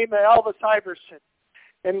by the name of Elvis Iverson.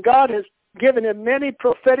 And God has given him many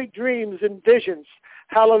prophetic dreams and visions.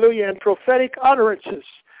 Hallelujah. And prophetic utterances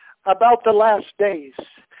about the last days.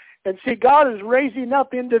 And see, God is raising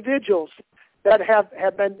up individuals that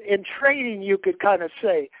have been in training, you could kind of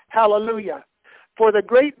say. Hallelujah. For the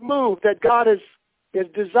great move that God is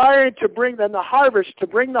desiring to bring them the harvest,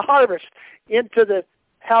 into the,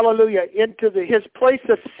 hallelujah, into his place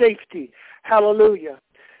of safety. Hallelujah.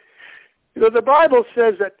 The Bible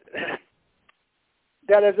says that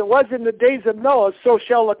as it was in the days of Noah, so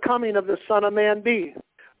shall the coming of the Son of Man be.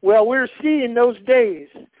 Well, we're seeing those days.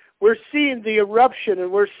 We're seeing the eruption,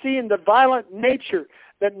 and we're seeing the violent nature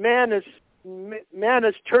that man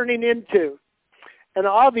is turning into. And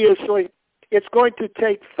obviously, it's going to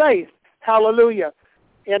take faith, hallelujah,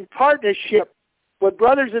 and partnership with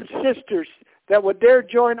brothers and sisters that would dare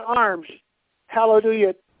join arms,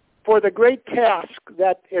 hallelujah, for the great task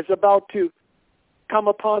that is about to come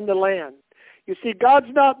upon the land. You see,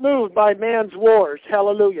 God's not moved by man's wars,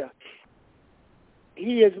 hallelujah.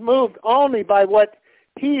 He is moved only by what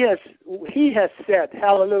He has said,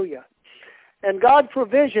 hallelujah. And God's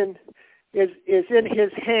provision is in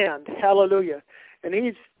His hand, hallelujah. And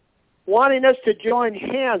He's wanting us to join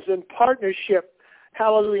hands in partnership,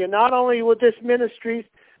 hallelujah, not only with this ministry,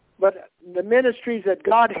 but the ministries that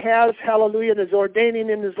God has, hallelujah, and is ordaining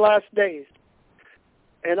in His last days.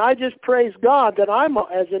 And I just praise God that I'm,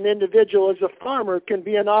 as an individual, as a farmer, can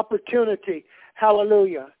be an opportunity,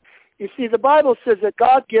 hallelujah. You see, the Bible says that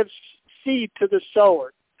God gives seed to the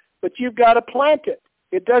sower, but you've got to plant it.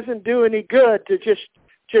 It doesn't do any good to just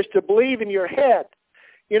to believe in your head.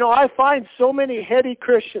 I find so many heady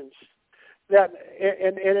Christians that,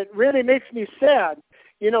 and it really makes me sad.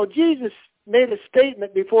 Jesus made a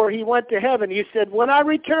statement before He went to heaven. He said, "When I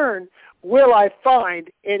return, will I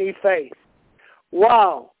find any faith?"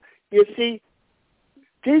 Wow. You see,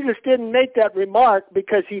 Jesus didn't make that remark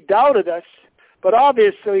because He doubted us, but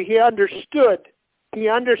obviously He understood. He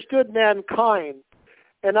understood mankind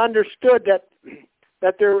and understood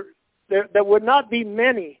that there would not be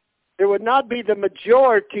many. There would not be the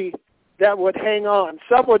majority that would hang on.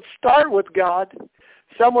 Some would start with God.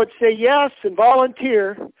 Some would say yes and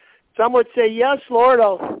volunteer. Some would say, "Yes, Lord,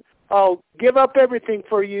 I'll give up everything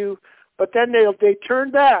for you." But then they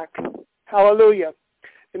turn back. Hallelujah.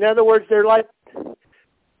 In other words, they're like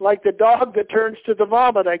the dog that turns to the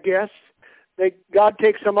vomit, I guess. God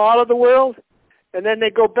takes them out of the world, and then they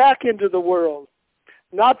go back into the world,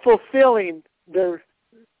 not fulfilling the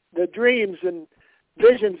dreams and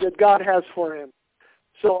visions that God has for him.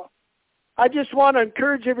 So I just want to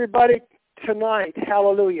encourage everybody tonight,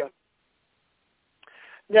 hallelujah,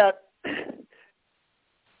 that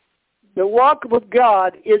the walk with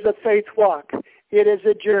God is a faith walk. It is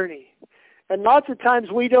a journey. And lots of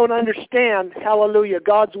times we don't understand, hallelujah,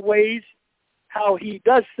 God's ways, how He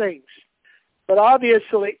does things. But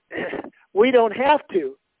obviously, we don't have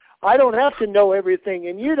to. I don't have to know everything,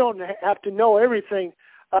 and you don't have to know everything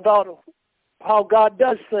about how God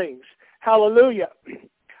does things. Hallelujah.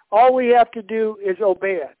 All we have to do is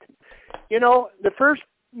obey it. The first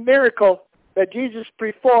miracle that Jesus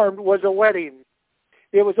performed was a wedding.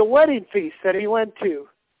 It was a wedding feast that He went to.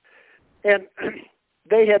 And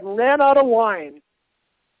they had ran out of wine.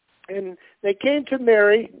 And they came to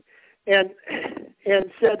Mary and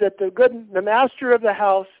said that the master of the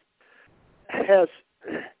house has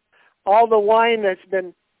all the wine has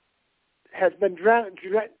been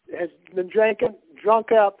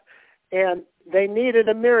drunk up, and they needed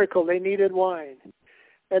a miracle. They needed wine.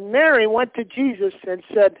 And Mary went to Jesus and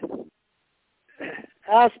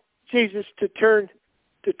asked Jesus to turn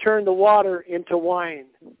the water into wine.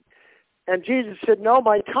 And Jesus said, "No,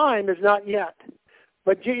 my time is not yet."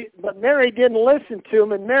 But Mary didn't listen to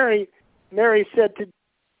him, and Mary said to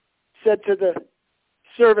the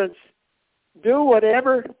servants, Do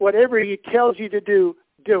whatever he tells you to do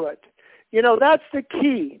it. You know, that's the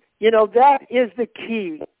key. You know, that is the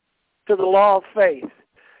key to the law of faith.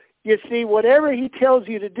 You see, whatever he tells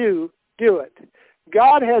you to do it.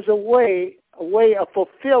 God has a way of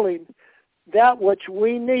fulfilling that which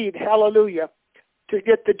we need, hallelujah, to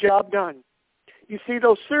get the job done. You see,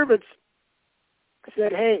 those servants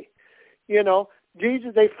said, hey, you know,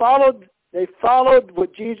 Jesus, they followed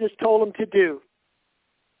what Jesus told them to do.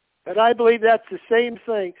 And I believe that's the same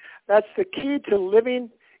thing. That's the key to living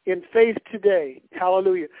in faith today.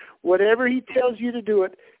 Hallelujah. Whatever he tells you to do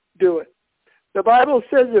it, do it. The Bible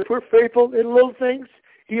says if we're faithful in little things,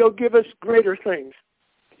 he'll give us greater things.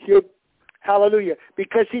 Hallelujah.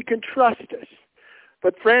 Because he can trust us.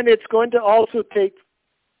 But friend, it's going to also take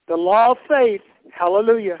the law of faith,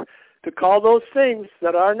 hallelujah, to call those things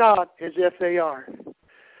that are not as if they are.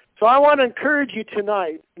 So I want to encourage you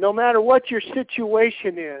tonight, no matter what your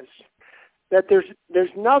situation is, that there's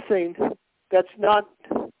nothing that's not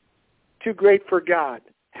too great for God.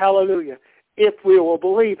 Hallelujah. If we will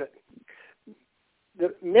believe it.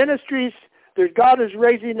 The ministries, God is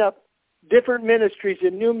raising up different ministries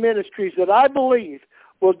and new ministries that I believe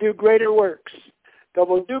will do greater works. That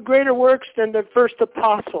will do greater works than the first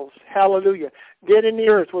apostles, hallelujah, did in the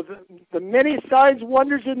earth with the many signs,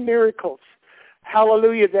 wonders, and miracles,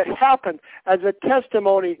 hallelujah, that happened as a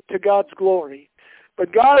testimony to God's glory.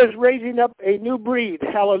 But God is raising up a new breed,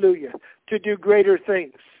 hallelujah, to do greater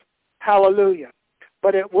things, hallelujah.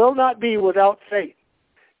 But it will not be without faith.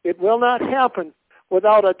 It will not happen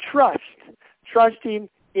without a trusting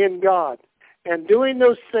in God and doing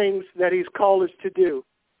those things that he's called us to do,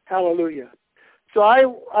 hallelujah. So I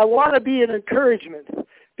want to be an encouragement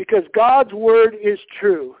because God's word is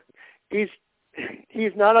true. He's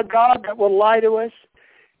not a God that will lie to us.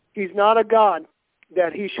 He's not a God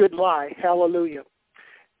that he should lie. Hallelujah.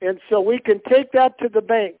 And so we can take that to the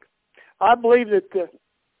bank. I believe that the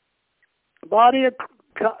body of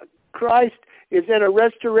Christ is in a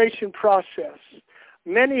restoration process.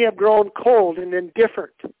 Many have grown cold and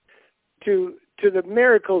indifferent to the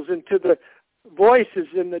miracles and to the voices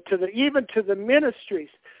and even to the ministries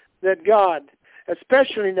that God,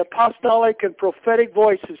 especially in the apostolic and prophetic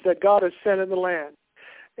voices that God has sent in the land.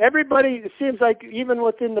 Everybody, it seems like even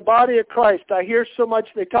within the body of Christ, I hear so much,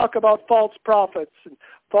 they talk about false prophets and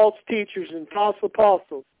false teachers and false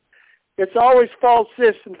apostles. It's always false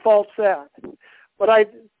this and false that. But I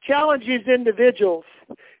challenge these individuals,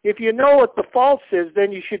 if you know what the false is,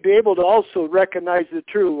 then you should be able to also recognize the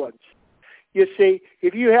true ones. You see,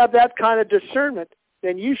 if you have that kind of discernment,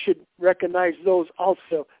 then you should recognize those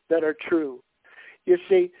also that are true. You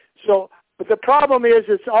see, so, but the problem is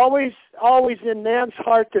it's always in man's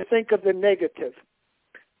heart to think of the negative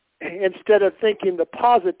instead of thinking the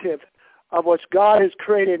positive of what God has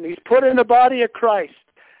created. And he's put in the body of Christ,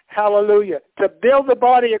 hallelujah, to build the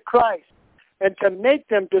body of Christ and to make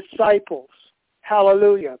them disciples,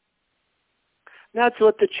 hallelujah. That's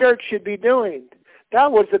what the church should be doing.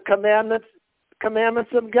 That was the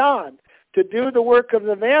commandments of God, to do the work of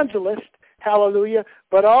the evangelist, hallelujah,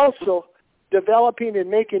 but also developing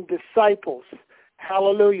and making disciples,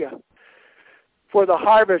 hallelujah, for the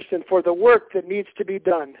harvest and for the work that needs to be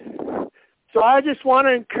done. So I just want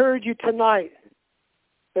to encourage you tonight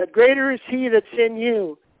that greater is he that's in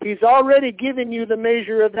you. He's already given you the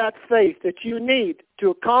measure of that faith that you need to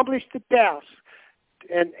accomplish the task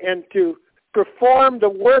and to perform the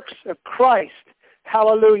works of Christ,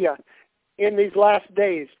 hallelujah, in these last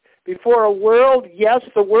days. Before a world, yes,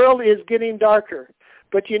 the world is getting darker.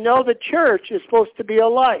 But you know the church is supposed to be a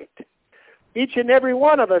light. Each and every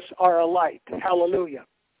one of us are a light. Hallelujah.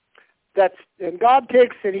 And God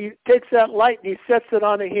takes it. He takes that light and he sets it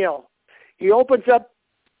on a hill. He opens up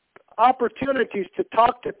opportunities to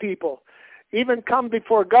talk to people, even come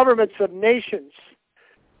before governments of nations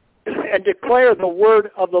and declare the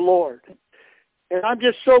word of the Lord. And I'm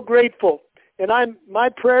just so grateful. And my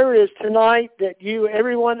prayer is tonight that you,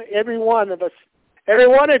 every one of us, every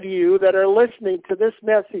one of you that are listening to this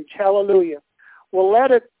message, hallelujah, will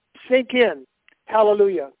let it sink in,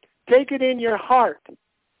 hallelujah. Take it in your heart.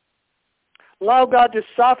 Allow God to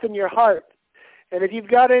soften your heart. And if you've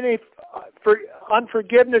got any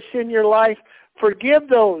unforgiveness in your life, forgive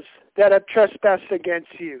those that have trespassed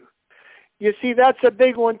against you. You see, that's a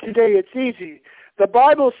big one today. It's easy. The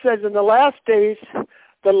Bible says in the last days,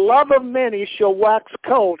 the love of many shall wax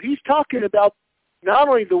cold. He's talking about not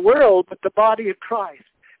only the world, but the body of Christ,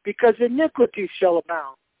 because iniquity shall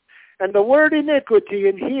abound. And the word iniquity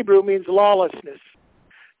in Hebrew means lawlessness,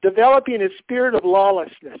 developing a spirit of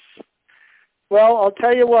lawlessness. Well, I'll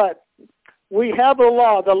tell you what, we have a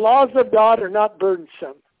law. The laws of God are not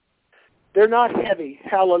burdensome. They're not heavy.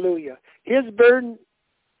 Hallelujah. His burden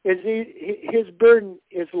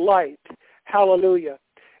is light. Hallelujah.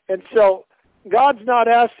 And so God's not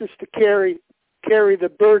asked us to carry the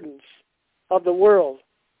burdens of the world,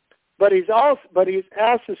 but He's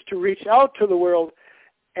asked us to reach out to the world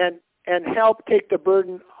and help take the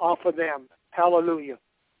burden off of them. Hallelujah.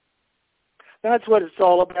 That's what it's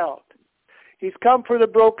all about. He's come for the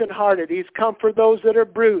brokenhearted. He's come for those that are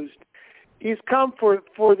bruised. He's come for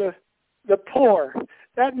the poor.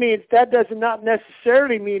 That does not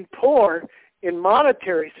necessarily mean poor in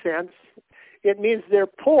monetary sense. It means they're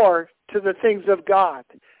poor to the things of God.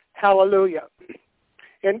 Hallelujah.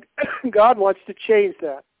 And God wants to change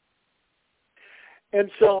that.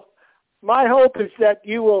 And so my hope is that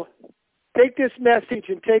you will take this message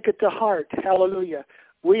and take it to heart. Hallelujah.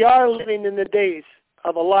 We are living in the days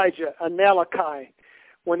of Elijah and Malachi,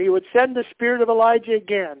 when he would send the spirit of Elijah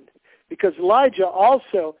again. Because Elijah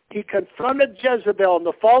also, he confronted Jezebel and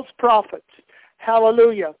the false prophets,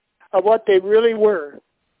 hallelujah, of what they really were.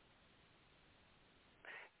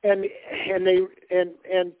 And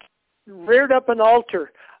reared up an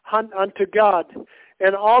altar unto God,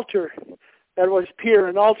 an altar that was pure,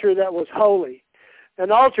 an altar that was holy,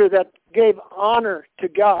 an altar that gave honor to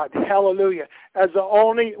God, hallelujah, as the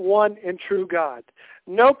only one and true God.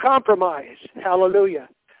 No compromise, hallelujah,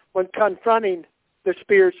 when confronting the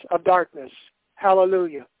spirits of darkness,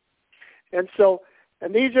 hallelujah. And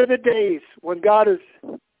these are the days when God is,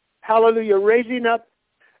 hallelujah, raising up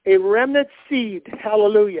a remnant seed,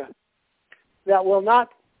 hallelujah, that will not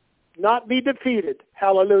be defeated,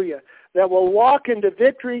 hallelujah, that will walk into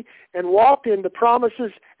victory and walk in the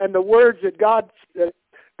promises and the words that God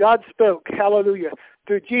spoke, hallelujah,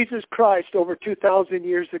 through Jesus Christ over 2,000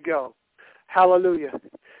 years ago, hallelujah.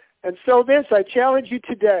 And so I challenge you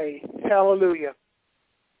today, hallelujah,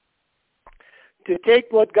 to take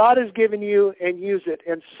what God has given you and use it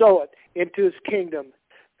and sow it into His kingdom,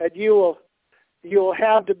 that you will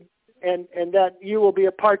have and that you will be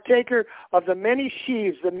a partaker of the many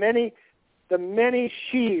sheaves, the many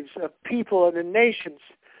sheaves of people and the nations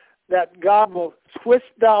that God will twist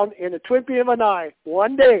down in a twinkling of an eye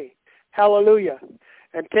one day, hallelujah,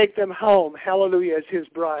 and take them home, hallelujah, as His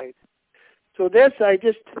bride. So I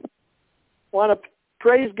just want to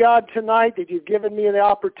praise God tonight that you've given me the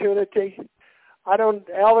opportunity.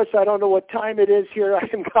 Elvis, I don't know what time it is here. I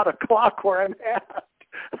haven't got a clock where I'm at.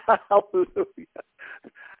 Hallelujah.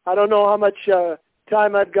 I don't know how much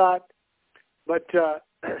time I've got, but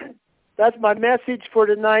that's my message for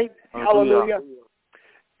tonight. Hallelujah.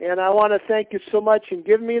 And I want to thank you so much and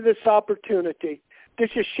give me this opportunity to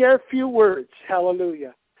just share a few words.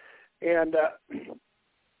 Hallelujah. And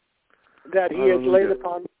that He has laid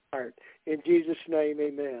upon my heart. In Jesus' name,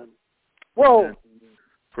 amen. Whoa. Amen.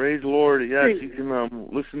 Praise the Lord. Yes, you can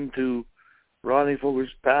listen to Rodney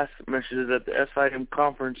Foger's past messages at the SIM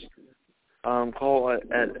conference call at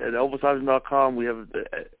ElvisIverson.com. We have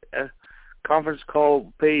a conference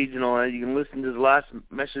call page and all that. You can listen to the last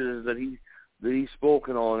messages that he spoke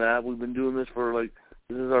and all that. We've been doing this for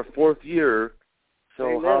this is our 4th year. So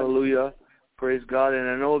amen. Hallelujah. Praise God. And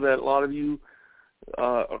I know that a lot of you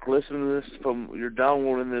are listening to this you're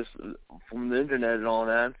downloading this from the internet and all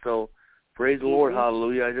that. So praise the Lord.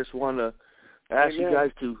 Hallelujah. I just want to ask you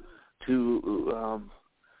guys to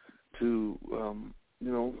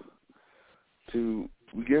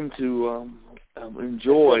begin to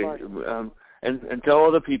enjoy and tell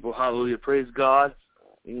other people. Hallelujah. Praise God.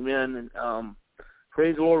 Amen. And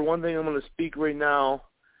praise the Lord. One thing I'm going to speak right now.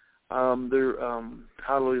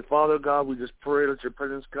 Hallelujah. Father God, we just pray that your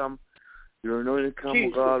presence come. Your anointing come, oh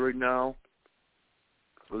God, right now.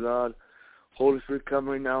 For God, Holy Spirit, come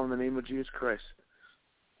right now in the name of Jesus Christ.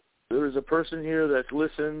 There is a person here that's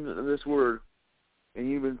listened to this word, and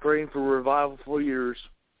you've been praying for revival for years.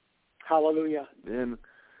 Hallelujah.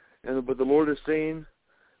 But the Lord is saying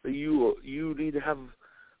that you need to have,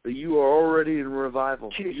 that you are already in revival.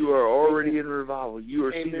 Jesus. You are already in revival. You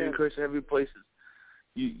are seated in Christ in every places.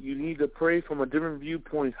 You need to pray from a different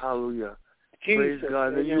viewpoint. Hallelujah. Jesus. Praise God.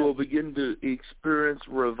 And then you will begin to experience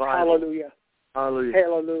revival. Hallelujah. Hallelujah.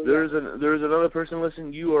 Hallelujah. There's another person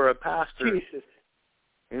listening. You are a pastor. Jesus.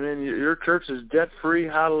 And then your church is debt free.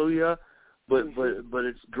 Hallelujah. But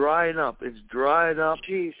it's drying up. It's drying up.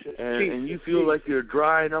 Jesus. And you feel like you're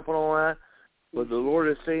drying up and all that. But the Lord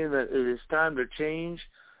is saying that it is time to change.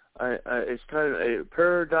 It's time a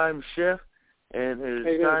paradigm shift, and it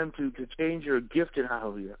is time to change your gifting.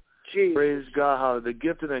 Hallelujah. Jesus. Praise God. Hallelujah. The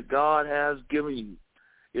gifting that God has given you.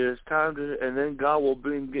 It is time to, and then God will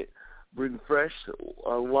bring fresh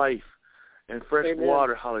life and fresh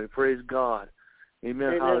water. Hallelujah. Praise God.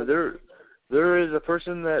 Amen. Hallelujah. There is a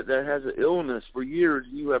person that has an illness for years.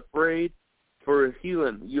 You have prayed for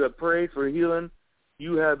healing. You have prayed for healing.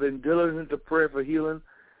 You have been diligent to pray for healing,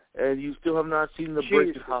 and you still have not seen the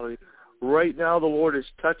breakthrough. Hallelujah. Right now, the Lord is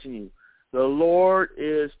touching you. The Lord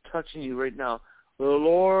is touching you right now. The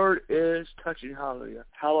Lord is touching. Hallelujah.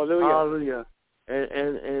 Hallelujah. Hallelujah.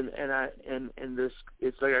 And this,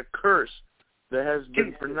 it's like a curse that has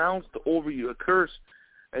been pronounced over you, a curse,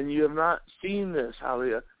 and you have not seen this.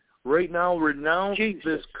 Hallelujah. Right now, renounce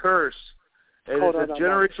this curse. And it's a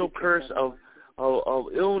generational curse of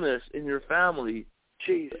illness in your family.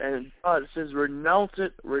 Jesus. And God says, renounce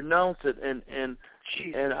it, and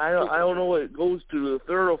I don't know, it goes to the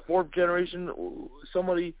third or fourth generation.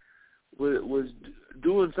 Somebody was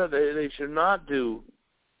doing something they should not do,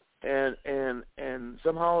 and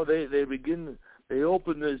somehow they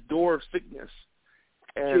open this door of sickness,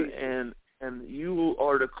 and you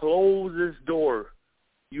are to close this door.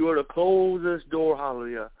 You are to close this door.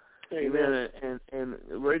 Hallelujah. Amen. And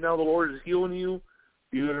right now the Lord is healing you.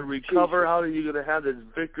 You're going to recover. Hallelujah. You're going to have this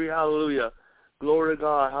victory. Hallelujah. Glory to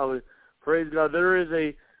God. Hallelujah. Praise God. There is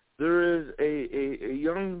a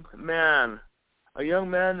young man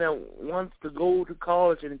that wants to go to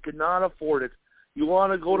college and cannot afford it. You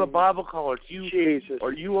want to go to Bible college.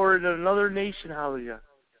 Or you are in another nation. Hallelujah.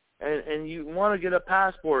 And you want to get a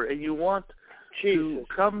passport, and you want to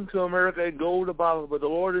come to America and go to Bible. But the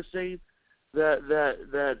Lord is saying that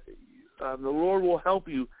the Lord will help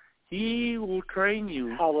you. He will train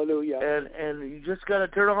you. Hallelujah. And you just got to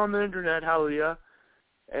turn on the internet. Hallelujah.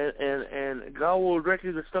 And God will direct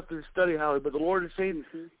you the stuff to study. Hallelujah. But the Lord is saying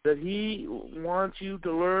that He wants you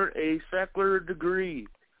to learn a secular degree.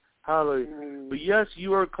 Hallelujah. But yes,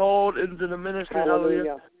 you are called into the ministry.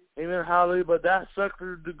 Hallelujah. Amen. Hallelujah. But that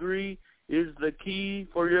secular degree is the key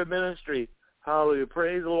for your ministry. Hallelujah.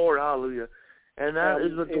 Praise the Lord. Hallelujah. And that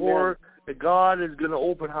is the door that God is going to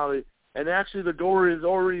open. Hallelujah. And actually the door is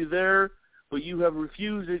already there, but you have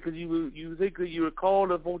refused it because you think that you are called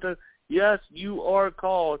to full-time. Yes, you are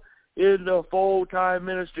called in the full-time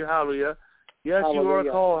ministry. Hallelujah. Yes, you are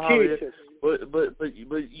called. Hallelujah.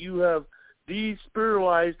 But you have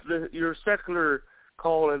despiritualized your secular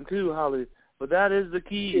calling too. Hallelujah. But that is the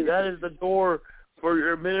key. That is the door for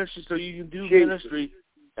your ministry, so you can do ministry.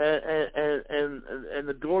 And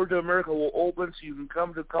the door to America will open, so you can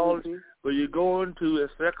come to college, but you go into a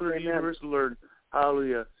secular university to learn.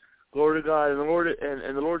 Hallelujah, glory to God. And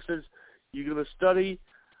the Lord says you're going to study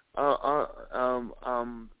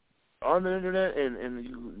on the internet, and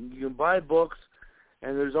you can buy books,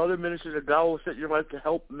 and there's other ministries that God will set in your life to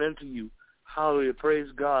help mentor you. Hallelujah,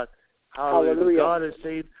 praise God. Hallelujah. God is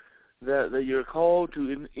saying that you're called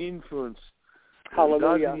to influence.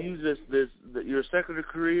 Hallelujah. God can use your secular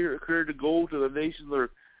career to go to the nations.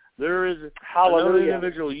 There is another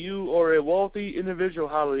individual. You are a wealthy individual.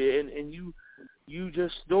 Hallelujah. And you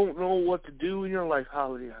just don't know what to do in your life.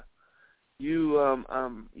 Hallelujah. You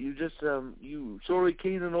sorely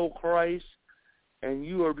came to know Christ, and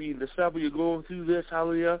you are being discipled. You're going through this.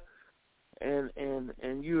 Hallelujah. And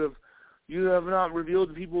you have not revealed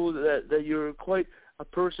to people that you're quite a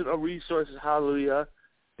person of resources. Hallelujah.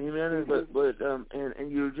 Amen.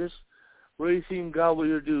 And you're just really seeing God what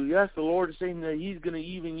you're doing. Yes, the Lord is saying that He's going to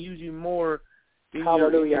even use you more in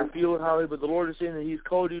your field. Hallelujah. But the Lord is saying that He's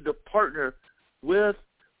called you to partner with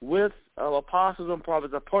apostles and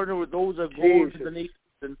prophets, to partner with those that go into the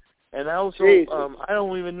nations. And also, I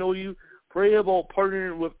don't even know you. Pray about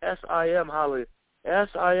partnering with SIM. Hallelujah.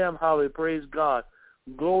 SIM. Hallelujah. Praise God.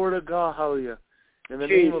 Glory to God. Hallelujah. In the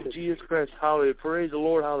name of Jesus Christ. Hallelujah. Praise the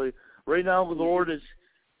Lord. Hallelujah. Right now, the Lord is.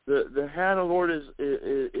 The hand of the Lord is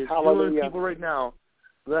healing people right now.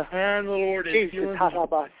 The hand of the Lord is healing people.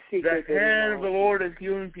 The hand of the Lord is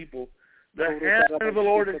healing people. The hand of the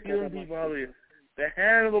Lord is healing people. Hallelujah. The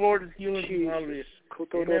hand of the Lord is healing people. Hallelujah.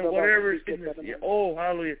 Amen. Whatever sickness. Oh,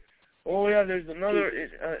 hallelujah. Oh, yeah, there's another,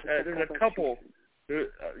 there's a couple.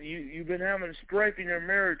 You've been having strife in your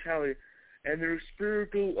marriage. Hallelujah. And there's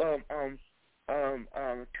spiritual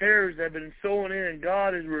tears that have been sown in, and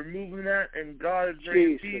God is removing that, and God is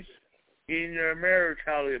bringing peace in your marriage.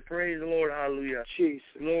 Hallelujah. Praise the Lord. Hallelujah.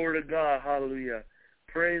 Glory to God. Hallelujah.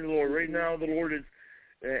 Praise the Lord. Right now, the Lord is,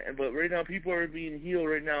 but right now, people are being healed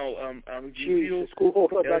right now. You feel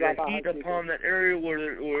the heat upon that area where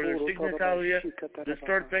there's sickness. Hallelujah. To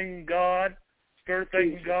start thanking God. Start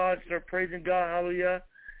thanking God. Start praising God. Hallelujah.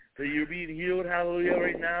 So you're being healed. Hallelujah.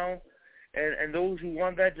 Right now. And those who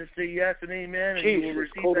want that, just say yes and amen, and you will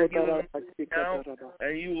receive that healing now,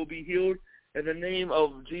 and you will be healed in the name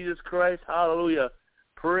of Jesus Christ. Hallelujah.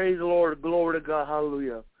 Praise the Lord. Glory to God.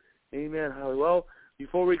 Hallelujah. Amen. Hallelujah. Well,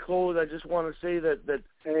 before we close, I just want to say that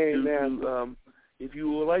Amen. If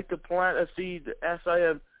you would like to plant a seed,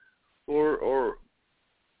 SIM, or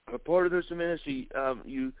a part of this ministry,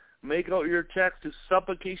 you make out your checks to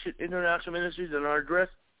Supplication International Ministries, and our address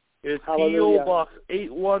is P.O. Box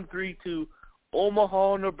 8132,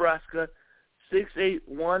 Omaha, Nebraska,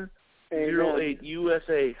 68108,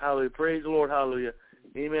 USA. Hallelujah. Praise the Lord. Hallelujah.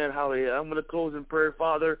 Amen. Hallelujah. I'm going to close in prayer,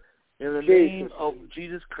 Father, in the name of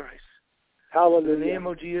Jesus Christ. Hallelujah. In the name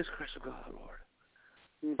of Jesus Christ, oh God, Lord.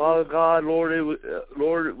 Mm-hmm. Father God, Lord,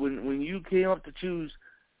 Lord, when you came up to choose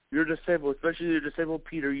your disciple, especially your disciple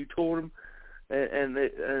Peter, you told him, and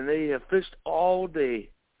they have fished all day,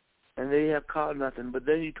 and they have caught nothing. But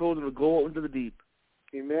then you told them to go out into the deep.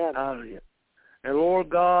 Amen. Hallelujah. And Lord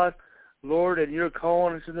God, Lord, and you're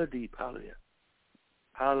calling us in the deep. Hallelujah.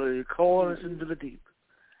 Hallelujah. You're calling us into the deep.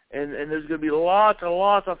 And there's going to be lots and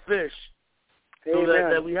lots of fish. So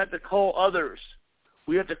that we have to call others.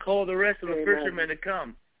 We have to call the rest of the fishermen to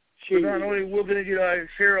come. So not only we're going to get our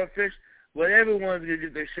share of fish, but everyone's going to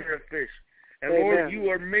get their share of fish. And Lord, you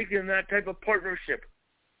are making that type of partnership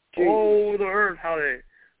all over the earth. Hallelujah.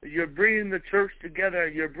 You're bringing the church together.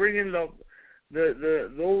 You're bringing those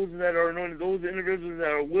that are anointed, those individuals that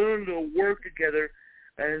are willing to work together,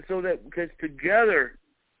 and so that because together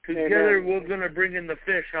we're going to bring in the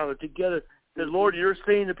fish. Hallelujah. Together, because Lord, you're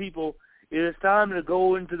saying to people, it is time to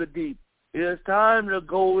go into the deep. It is time to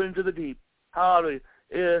go into the deep. Hallelujah.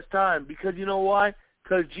 It is time. Because you know why?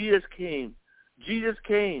 Because Jesus came. Jesus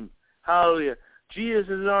came. Hallelujah. Jesus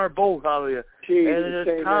is in our boat. Hallelujah. Jesus, and it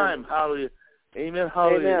is time. Hallelujah. Amen.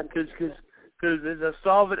 Hallelujah. Because it's a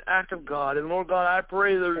sovereign act of God. And Lord God, I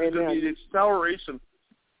pray there's going to be the acceleration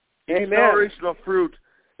of fruit,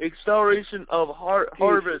 acceleration of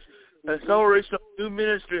harvest, acceleration of new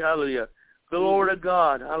ministry. Hallelujah. The Lord of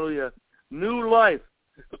God. Hallelujah. New life,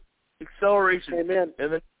 acceleration. Amen.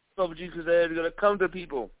 And the name of Jesus is going to come to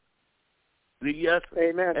people. Yes.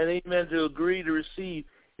 Amen. And amen, to agree to receive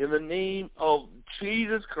in the name of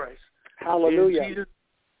Jesus Christ. Hallelujah. Jesus,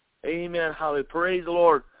 amen. Hallelujah. Praise the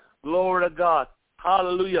Lord. Glory to God.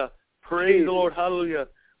 Hallelujah. Praise the Lord. Hallelujah.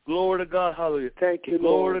 Glory to God. Hallelujah. Thank you,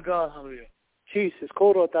 Glory Lord. to God. Hallelujah. Jesus.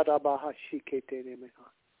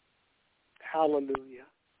 Hallelujah.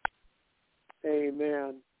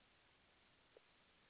 Amen.